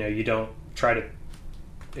you don't try to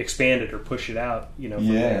expand it or push it out.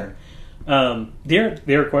 From there. The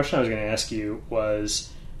other question I was going to ask you was,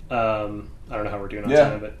 I don't know how we're doing on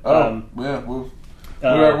time, but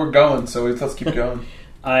we're going, so let's keep going.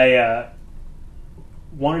 I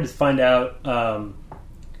wanted to find out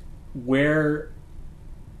where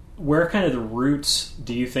kind of the roots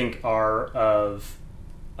do you think are of,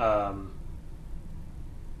 I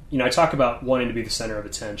talk about wanting to be the center of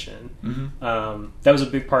attention. That was a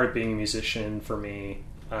big part of being a musician for me.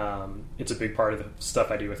 It's a big part of the stuff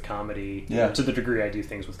I do with comedy. To the degree I do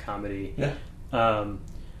things with comedy.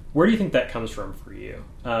 Where do you think that comes from for you?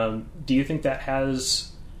 Do you think that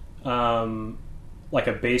has like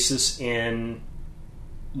a basis in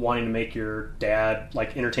wanting to make your dad,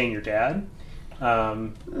 like entertain your dad?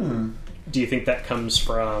 Do you think that comes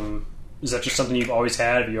from, is that just something you've always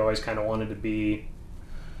had? Have you always kind of wanted to be?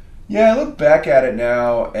 Yeah, I look back at it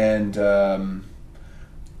now, and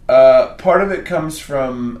part of it comes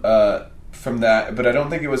from that, but I don't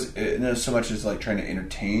think it was so much as like trying to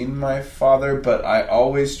entertain my father, but I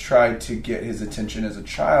always tried to get his attention as a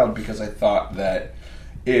child, because I thought that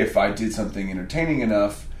if I did something entertaining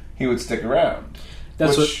enough, he would stick around.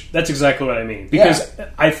 That's exactly what I mean. Because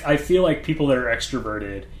I feel like people that are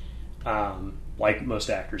extroverted, like most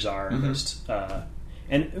actors are,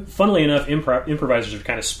 and funnily enough, improvisers are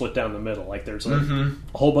kind of split down the middle. Like there's like a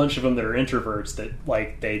whole bunch of them that are introverts that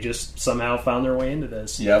like they just somehow found their way into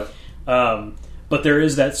this. Yep. But there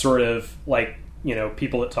is that sort of like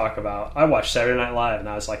people that talk about, I watched Saturday Night Live and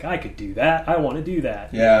I was like, I could do that. I want to do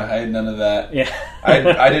that. Yeah, I had none of that. Yeah.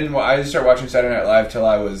 I didn't start watching Saturday Night Live till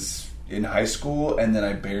I was in high school, and then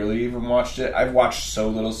I barely even watched it. I've watched so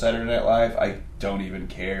little Saturday Night Live, I don't even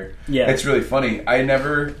care. Yeah. It's really funny. I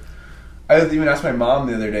even asked my mom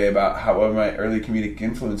the other day about what my early comedic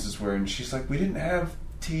influences were, and she's like, we didn't have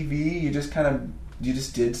TV, you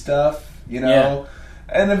just did stuff, Yeah.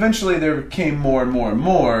 And eventually there came more and more and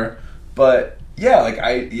more, but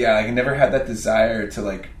I never had that desire to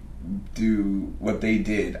like do what they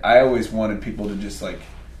did. I always wanted people to just like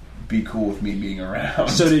be cool with me being around.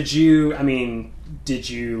 So did you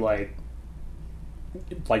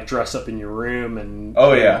like dress up in your room and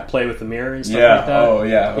play with the mirror and stuff like that? Oh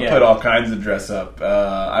yeah. I put all kinds of dress up.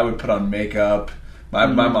 I would put on makeup. My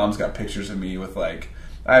mom's got pictures of me with like,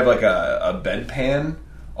 I have like a bedpan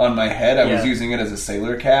on my head. I was using it as a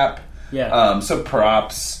sailor cap. Yeah. So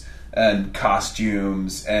props and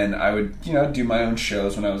costumes, and I would do my own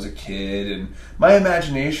shows when I was a kid, and my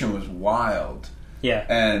imagination was wild. Yeah.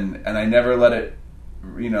 And I never let it,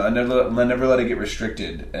 I never let it get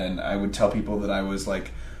restricted. And I would tell people that I was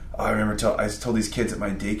like, I told these kids at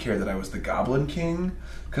my daycare that I was the Goblin King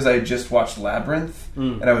because I had just watched Labyrinth,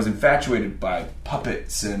 and I was infatuated by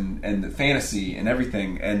puppets and the fantasy and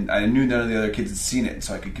everything. And I knew none of the other kids had seen it,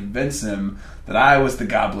 so I could convince them that I was the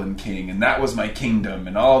Goblin King and that was my kingdom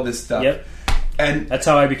and all this stuff. Yep. And that's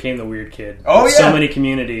how I became the weird kid. Oh, yeah. So many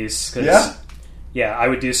communities. Yeah, I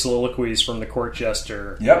would do soliloquies from the court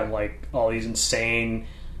jester and like all these insane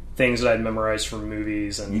things that I'd memorized from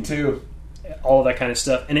movies and me too, all of that kind of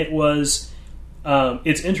stuff. And it was,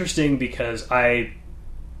 it's interesting because I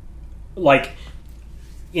like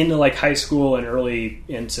into like high school and early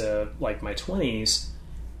into like my 20s,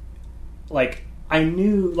 like I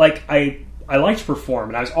knew like I liked to perform,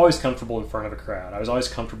 and I was always comfortable in front of a crowd. I was always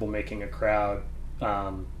comfortable making a crowd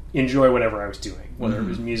enjoy whatever I was doing, whether it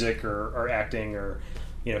was music or acting or,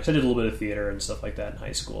 so I did a little bit of theater and stuff like that in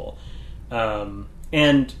high school.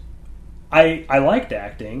 And I liked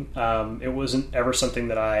acting. It wasn't ever something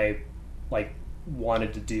that I like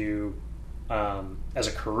wanted to do as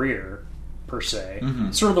a career per se.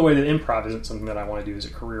 Mm-hmm. Sort of the way that improv isn't something that I want to do as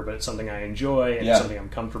a career, but it's something I enjoy and it's something I'm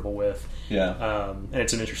comfortable with. Yeah. And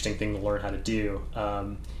it's an interesting thing to learn how to do.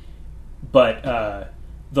 But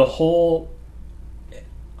the whole...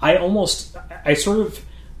 I sort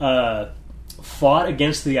of fought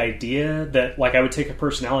against the idea that like I would take a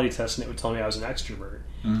personality test and it would tell me I was an extrovert.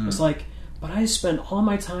 Mm-hmm. It's like, but I spent all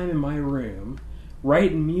my time in my room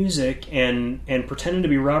writing music and pretending to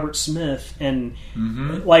be Robert Smith, and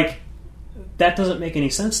like that doesn't make any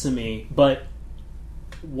sense to me. But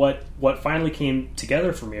what finally came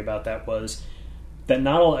together for me about that was that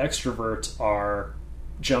not all extroverts are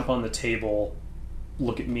jump on the table,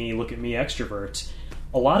 look at me extroverts.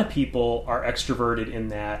 A lot of people are extroverted in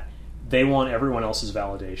that they want everyone else's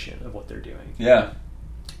validation of what they're doing. Yeah.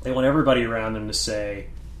 They want everybody around them to say,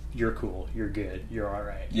 you're cool, you're good, you're all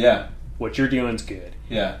right. Yeah. What you're doing's good.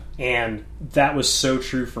 Yeah. And that was so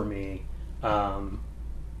true for me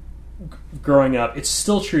growing up. It's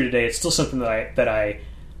still true today. It's still something that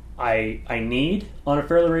I need on a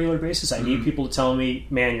fairly regular basis. I need people to tell me,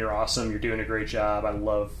 man, you're awesome, you're doing a great job, I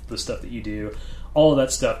love the stuff that you do. All of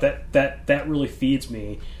that stuff, that really feeds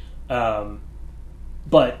me. But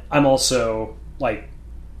I'm also like,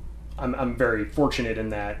 I'm very fortunate in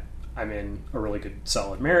that I'm in a really good,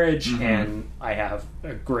 solid marriage, and I have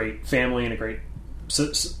a great family and a great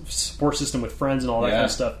support system with friends and all that kind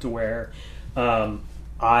of stuff. To where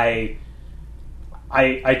I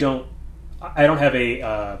don't have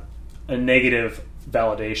a negative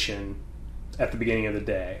validation at the beginning of the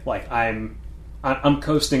day. Like I'm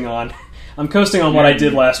coasting on. I'm coasting on what I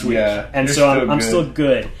did last week, and so I'm still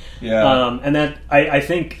good. Yeah. And that I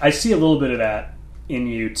think I see a little bit of that in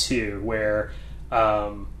you too, where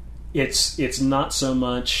it's not so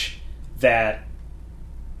much that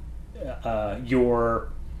you're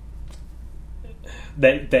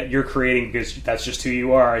creating because that's just who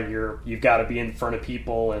you are, and you've got to be in front of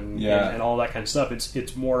people and all that kind of stuff.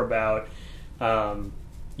 It's more about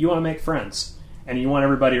you want to make friends. And you want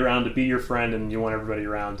everybody around to be your friend, and you want everybody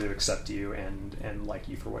around to accept you and like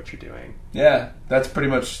you for what you're doing. Yeah, that's pretty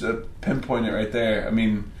much pinpoint it right there. I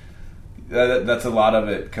mean, that's a lot of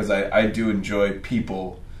it, because I do enjoy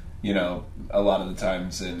people, a lot of the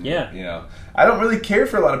times. And, I don't really care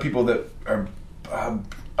for a lot of people that are, I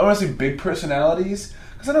want to say big personalities,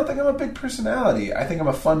 because I don't think I'm a big personality. I think I'm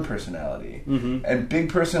a fun personality. Mm-hmm. And big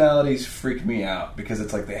personalities freak me out, because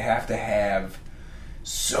it's like they have to have...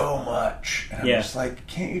 so much. And I'm just like,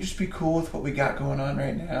 can't you just be cool with what we got going on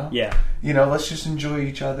right now? Yeah. You know, let's just enjoy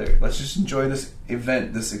each other. Let's just enjoy this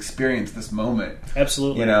event, this experience, this moment.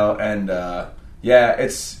 Absolutely. You know, and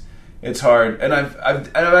it's hard. And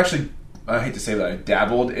I've actually, I hate to say that, I've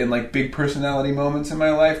dabbled in like big personality moments in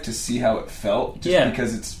my life to see how it felt, just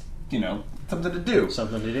because it's, you know, something to do.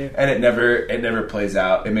 Something to do. And it never plays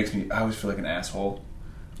out. It makes me, I always feel like an asshole.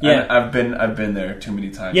 Yeah. And I've been there too many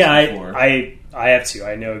times before. I have to.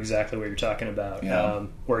 I know exactly what you're talking about. Yeah.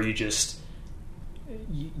 Where you just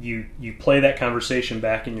you play that conversation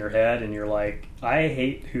back in your head, and you're like, I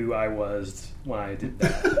hate who I was when I did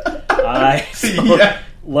that.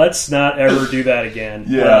 Let's not ever do that again.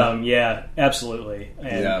 Yeah. Absolutely.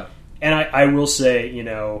 And I will say, you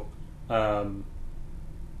know,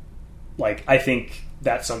 like, I think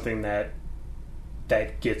that's something that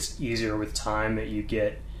gets easier with time, that you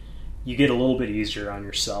get a little bit easier on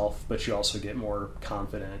yourself, but you also get more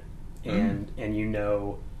confident, and you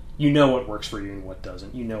know what works for you and what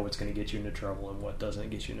doesn't. You know what's going to get you into trouble and what doesn't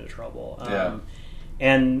get you into trouble.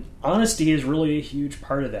 And honesty is really a huge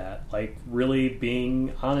part of that. Like, really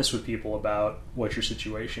being honest with people about what your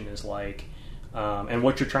situation is like, and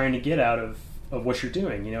what you're trying to get out of what you're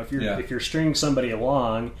doing. You know, if you're stringing somebody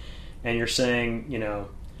along and you're saying, you know,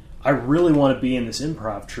 I really want to be in this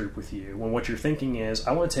improv troupe with you, when what you're thinking is,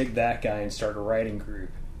 I want to take that guy and start a writing group,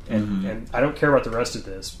 and I don't care about the rest of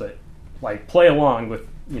this, but like, play along with,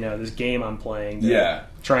 you know, this game I'm playing.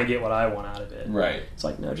 Try and get what I want out of it. Right. It's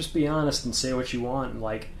like, no, just be honest and say what you want, and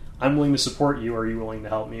like, I'm willing to support you. Or are you willing to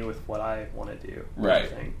help me with what I want to do?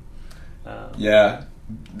 Right.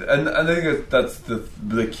 And I think that's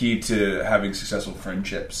the key to having successful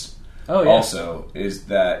friendships. Oh, yeah. Also, is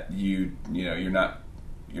that you're not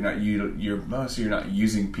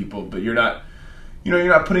using people, but you're not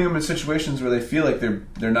putting them in situations where they feel like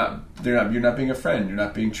you're not being a friend, you're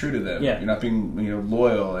not being true to them, you're not being, you know,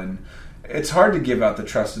 loyal. And it's hard to give out the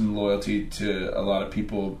trust and loyalty to a lot of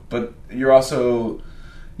people, but you're also,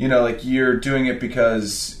 you know, like, you're doing it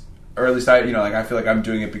because, or at least I feel like I'm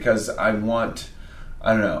doing it because I want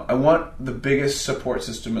the biggest support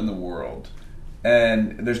system in the world.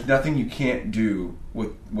 And there's nothing you can't do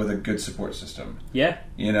with a good support system. Yeah.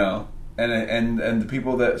 You know? And the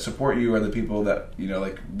people that support you are the people that, you know,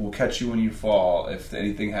 like, will catch you when you fall. If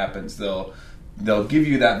anything happens, they'll give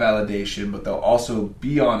you that validation, but they'll also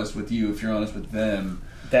be honest with you if you're honest with them.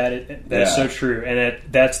 That is so true. And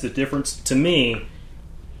that's the difference to me,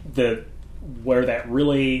 where that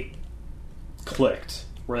really clicked,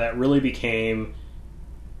 where that really became,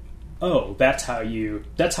 oh, that's how you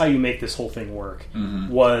make this whole thing work,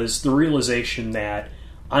 was the realization that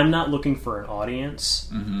I'm not looking for an audience.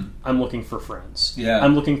 I'm looking for friends.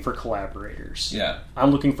 I'm looking for collaborators. I'm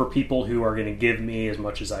looking for people who are going to give me as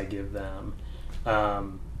much as I give them,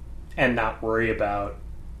 and not worry about,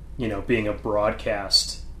 you know, being a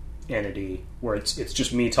broadcast entity where it's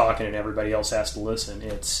just me talking and everybody else has to listen.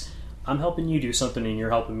 It's, I'm helping you do something and you're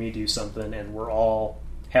helping me do something, and we're all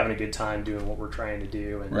having a good time doing what we're trying to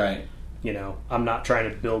do. And, you know, I'm not trying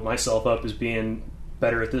to build myself up as being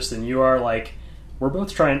better at this than you are. Like, we're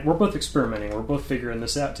both experimenting, we're both figuring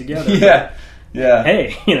this out together.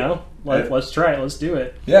 Hey, you know, let's try it, let's do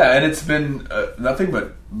it. Yeah, and it's been nothing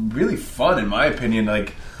but really fun, in my opinion.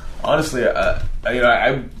 Like, honestly,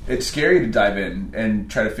 it's scary to dive in and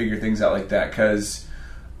try to figure things out like that, because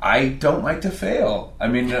I don't like to fail. I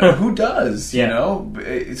mean, who does? You know,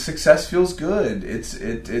 success feels good. It's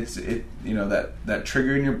you know, that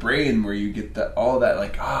trigger in your brain where you get all of that,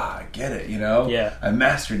 like, I get it. You know, I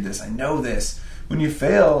mastered this. I know this. When you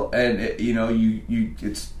fail, and you know,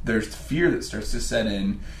 there's fear that starts to set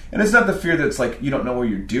in, and it's not the fear that's like you don't know what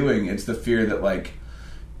you're doing. It's the fear that, like,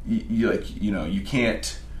 you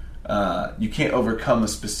can't overcome a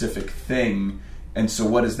specific thing, and so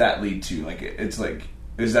what does that lead to? Like, it's like,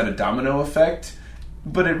 is that a domino effect?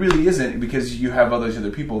 But it really isn't, because you have all those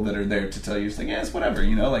other people that are there to tell you, it's like, it's whatever,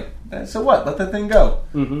 you know, like, so what? Let that thing go.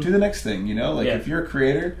 Do the next thing, you know? Like, if you're a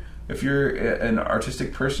creator, if you're an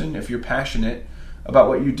artistic person, if you're passionate about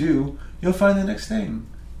what you do, you'll find the next thing.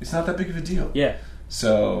 It's not that big of a deal.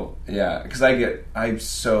 So, because I'm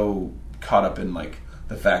so caught up in, like,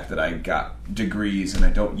 the fact that I got degrees and I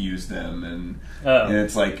don't use them, and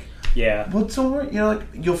it's like, well, don't worry, you know, like,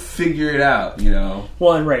 you'll figure it out, you know.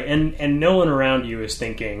 Well, and no one around you is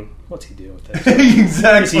thinking, what's he doing with this?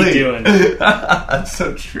 Exactly. What's he doing? That's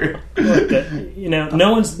so true. You know,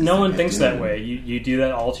 no one thinks that way. You do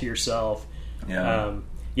that all to yourself.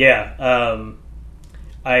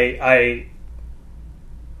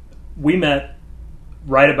 We met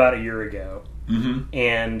right about a year ago,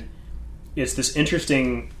 and it's this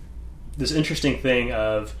interesting this interesting thing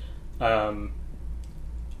of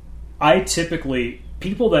I typically,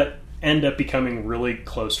 people that end up becoming really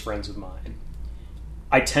close friends of mine,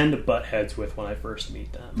 I tend to butt heads with when I first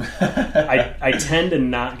meet them. I tend to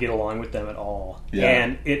not get along with them at all. Yeah.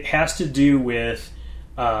 And it has to do with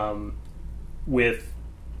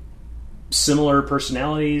similar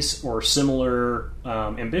personalities or similar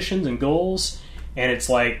ambitions and goals. And it's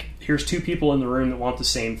like, here's two people in the room that want the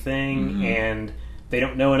same thing, and they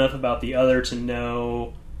don't know enough about the other to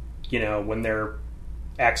know, when they're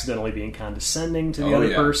accidentally being condescending to the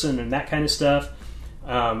other person and that kind of stuff.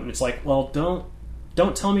 And it's like, well, don't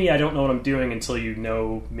tell me I don't know what I'm doing until you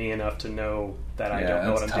know me enough to know that I don't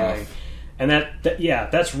know what I'm doing. And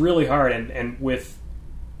that's really hard. And with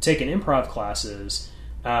taking improv classes,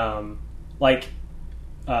 I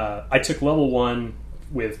took level 1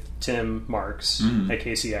 with Tim Marks at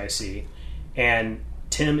KCIC, and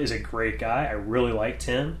Tim is a great guy. I really like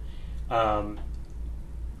Tim.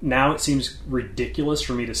 Now it seems ridiculous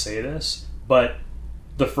for me to say this, but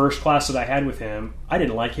the first class that I had with him, I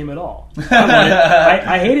didn't like him at all.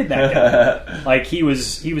 I hated that guy. Like, he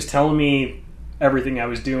was telling me everything I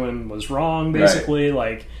was doing was wrong, basically.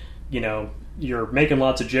 Right. Like, you're making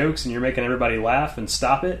lots of jokes and you're making everybody laugh, and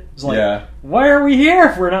stop it. It's like, why are we here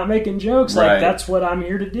if we're not making jokes? Like, that's what I'm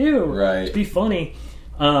here to do. Right. To be funny.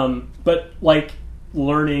 But like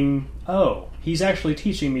learning, he's actually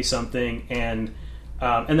teaching me something, and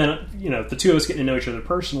then, the two of us getting to know each other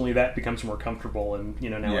personally, that becomes more comfortable, and,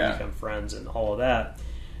 now we become friends and all of that.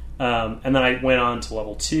 And then I went on to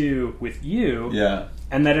level 2 with you,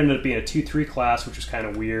 and that ended up being a 2-3 class, which was kind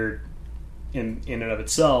of weird in and of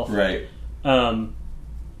itself. Right.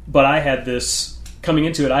 But I had this, coming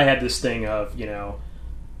into it, I had this thing of,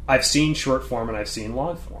 I've seen short form and I've seen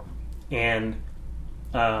long form. And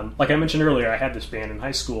like I mentioned earlier, I had this band in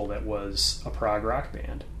high school that was a prog rock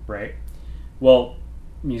band, right? Well,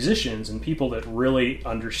 musicians and people that really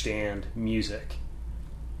understand music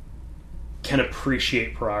can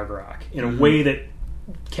appreciate prog rock in a way that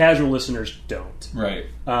casual listeners don't. Right.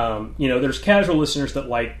 There's casual listeners that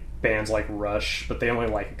like bands like Rush, but they only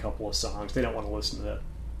like a couple of songs. They don't want to listen to,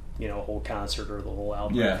 a whole concert or the whole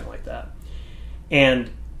album or anything like that.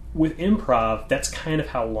 And with improv, that's kind of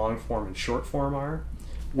how long form and short form are,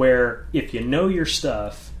 where if you know your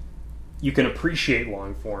stuff, you can appreciate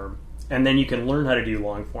long form, and then you can learn how to do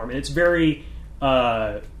long form. And it's very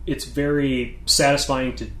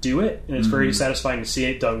satisfying to do it, and it's very satisfying to see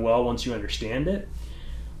it done well once you understand it.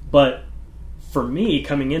 But for me,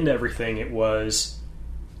 coming into everything, it was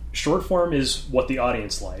short form is what the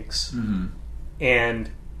audience likes,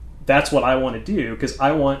 and that's what I want to do, because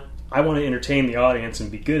I want to entertain the audience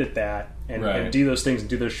and be good at that, and do those things and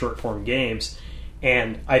do those short form games.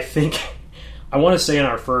 And I think I want to say in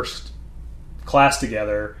our first class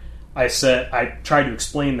together, I tried to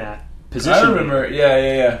explain that position. I remember,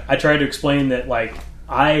 I tried to explain that, like,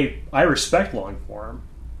 I respect long form.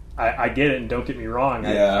 I get it, and don't get me wrong.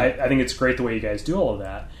 I think it's great the way you guys do all of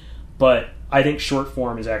that, but I think short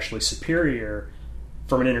form is actually superior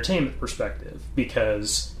from an entertainment perspective,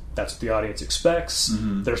 because that's what the audience expects.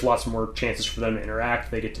 There's lots more chances for them to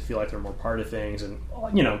interact. They get to feel like they're more part of things, and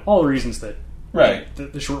all the reasons that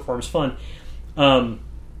the short form is fun.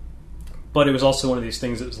 But it was also one of these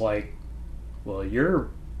things that was like, well, you're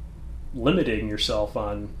limiting yourself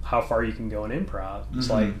on how far you can go in improv. It's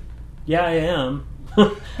like, yeah, I am.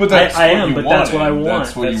 But that's I am, but that's what I want.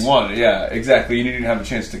 That's what you wanted. Yeah, exactly. You didn't have a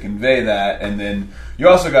chance to convey that, and then you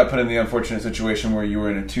also got put in the unfortunate situation where you were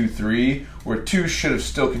in a 2-3, where 2 should have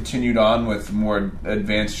still continued on with more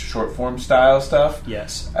advanced short form style stuff.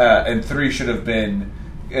 Yes, and 3 should have been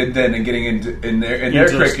then getting in their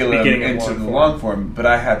curriculum into the long form. But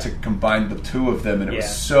I had to combine the 2 of them, and it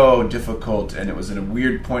was so difficult, and it was in a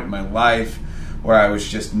weird point in my life where I was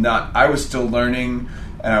just not. I was still learning,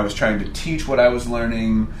 and I was trying to teach what I was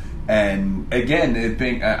learning, and again, it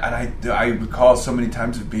being, and I recall so many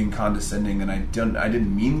times of being condescending, and I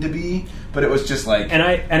didn't mean to be, but it was just like, and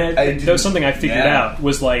that was something I figured out,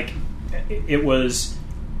 was like, it was,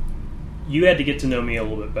 you had to get to know me a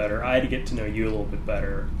little bit better, I had to get to know you a little bit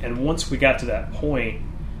better, and once we got to that point,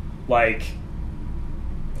 like,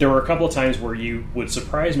 there were a couple of times where you would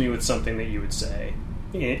surprise me with something that you would say,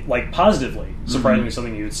 like positively surprise me with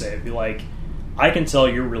something you would say. It'd be like, I can tell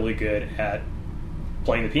you're really good at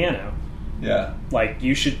playing the piano. Yeah. Like,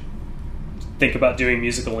 you should think about doing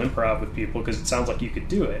musical improv with people, because it sounds like you could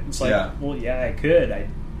do it. It's like, well, yeah, I could.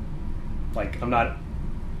 I'm not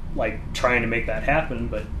like trying to make that happen,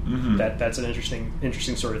 but that's an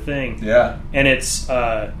interesting sort of thing. Yeah. And it's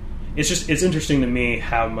interesting to me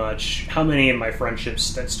how many of my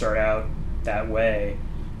friendships that start out that way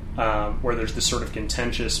where there's this sort of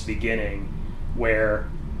contentious beginning where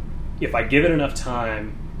if I give it enough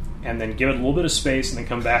time and then give it a little bit of space and then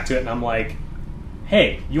come back to it and I'm like,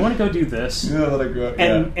 hey, you want to go do this? Yeah, let it go.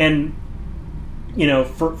 And you know,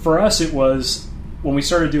 for us it was when we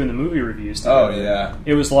started doing the movie reviews together, oh yeah,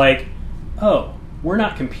 it was like, oh, we're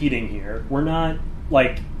not competing here. We're not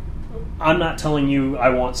like, I'm not telling you I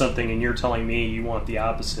want something and you're telling me you want the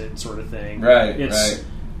opposite sort of thing. Right, it's right.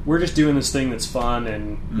 We're just doing this thing that's fun,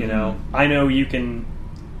 and you know, I know you can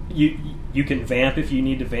vamp if you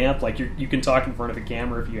need to vamp. Like you can talk in front of a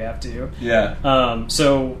camera if you have to. Yeah.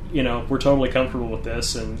 So you know, we're totally comfortable with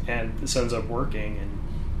this, and this ends up working, and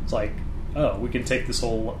it's like, oh, we can take this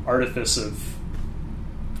whole artifice of,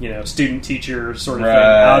 you know, student teacher sort of thing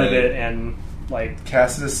out of it, and like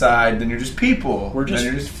cast it aside. Then you're just people. Then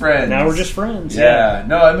you're just friends. Now we're just friends. Yeah.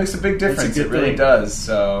 No, it makes a big difference. It really does.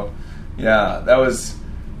 So, yeah, that was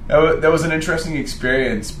an interesting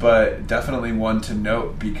experience, but definitely one to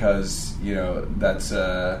note because, you know, that's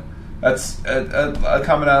a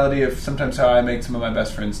commonality of sometimes how I make some of my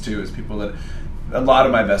best friends too. Is people that a lot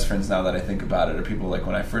of my best friends now that I think about it are people like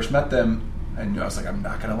when I first met them, I knew I was like, I'm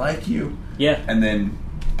not gonna like you. Yeah. And then,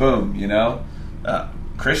 boom, you know,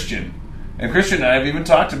 Christian. And Christian and I have even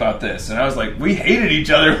talked about this, and I was like, we hated each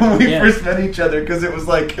other when we first met each other because it was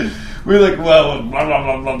like, we were like, well, blah, blah,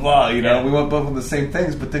 blah, blah, blah, you know, we went both on the same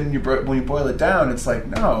things, but then when you boil it down, it's like,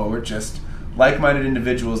 no, we're just like-minded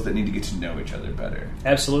individuals that need to get to know each other better.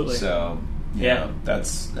 Absolutely. So, yeah,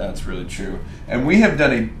 that's really true. And we have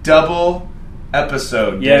done a double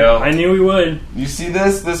episode, yeah, Dale. I knew we would. You see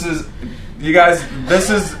this? This is... You guys, this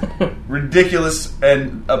is ridiculous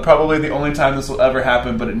and probably the only time this will ever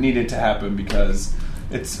happen, but it needed to happen because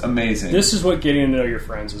it's amazing. This is what getting to know your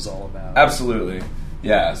friends is all about. Absolutely.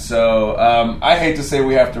 Yeah, so I hate to say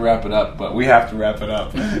we have to wrap it up, but we have to wrap it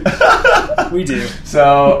up. We do.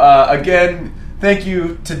 So, again, thank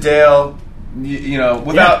you to Dale. You know,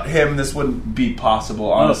 without him, this wouldn't be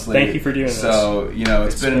possible, honestly. Thank you for doing this. So, you know,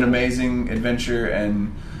 it's been an amazing adventure,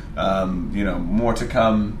 and you know, more to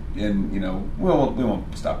come. And you know, we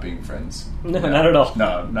won't stop being friends. No, not at all.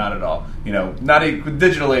 No, not at all. You know, the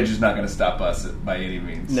digital age is not going to stop us by any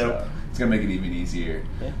means. No, so it's going to make it even easier.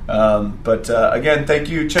 Yeah. But again, thank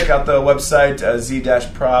you. Check out the website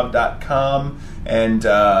z-prov.com, and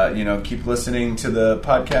you know, keep listening to the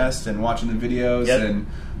podcast and watching the videos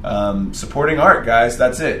and supporting art, guys.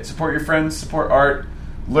 That's it. Support your friends. Support art.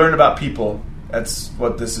 Learn about people. That's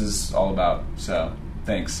what this is all about. So,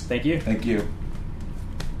 thanks. Thank you. Thank you.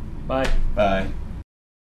 Bye. Bye.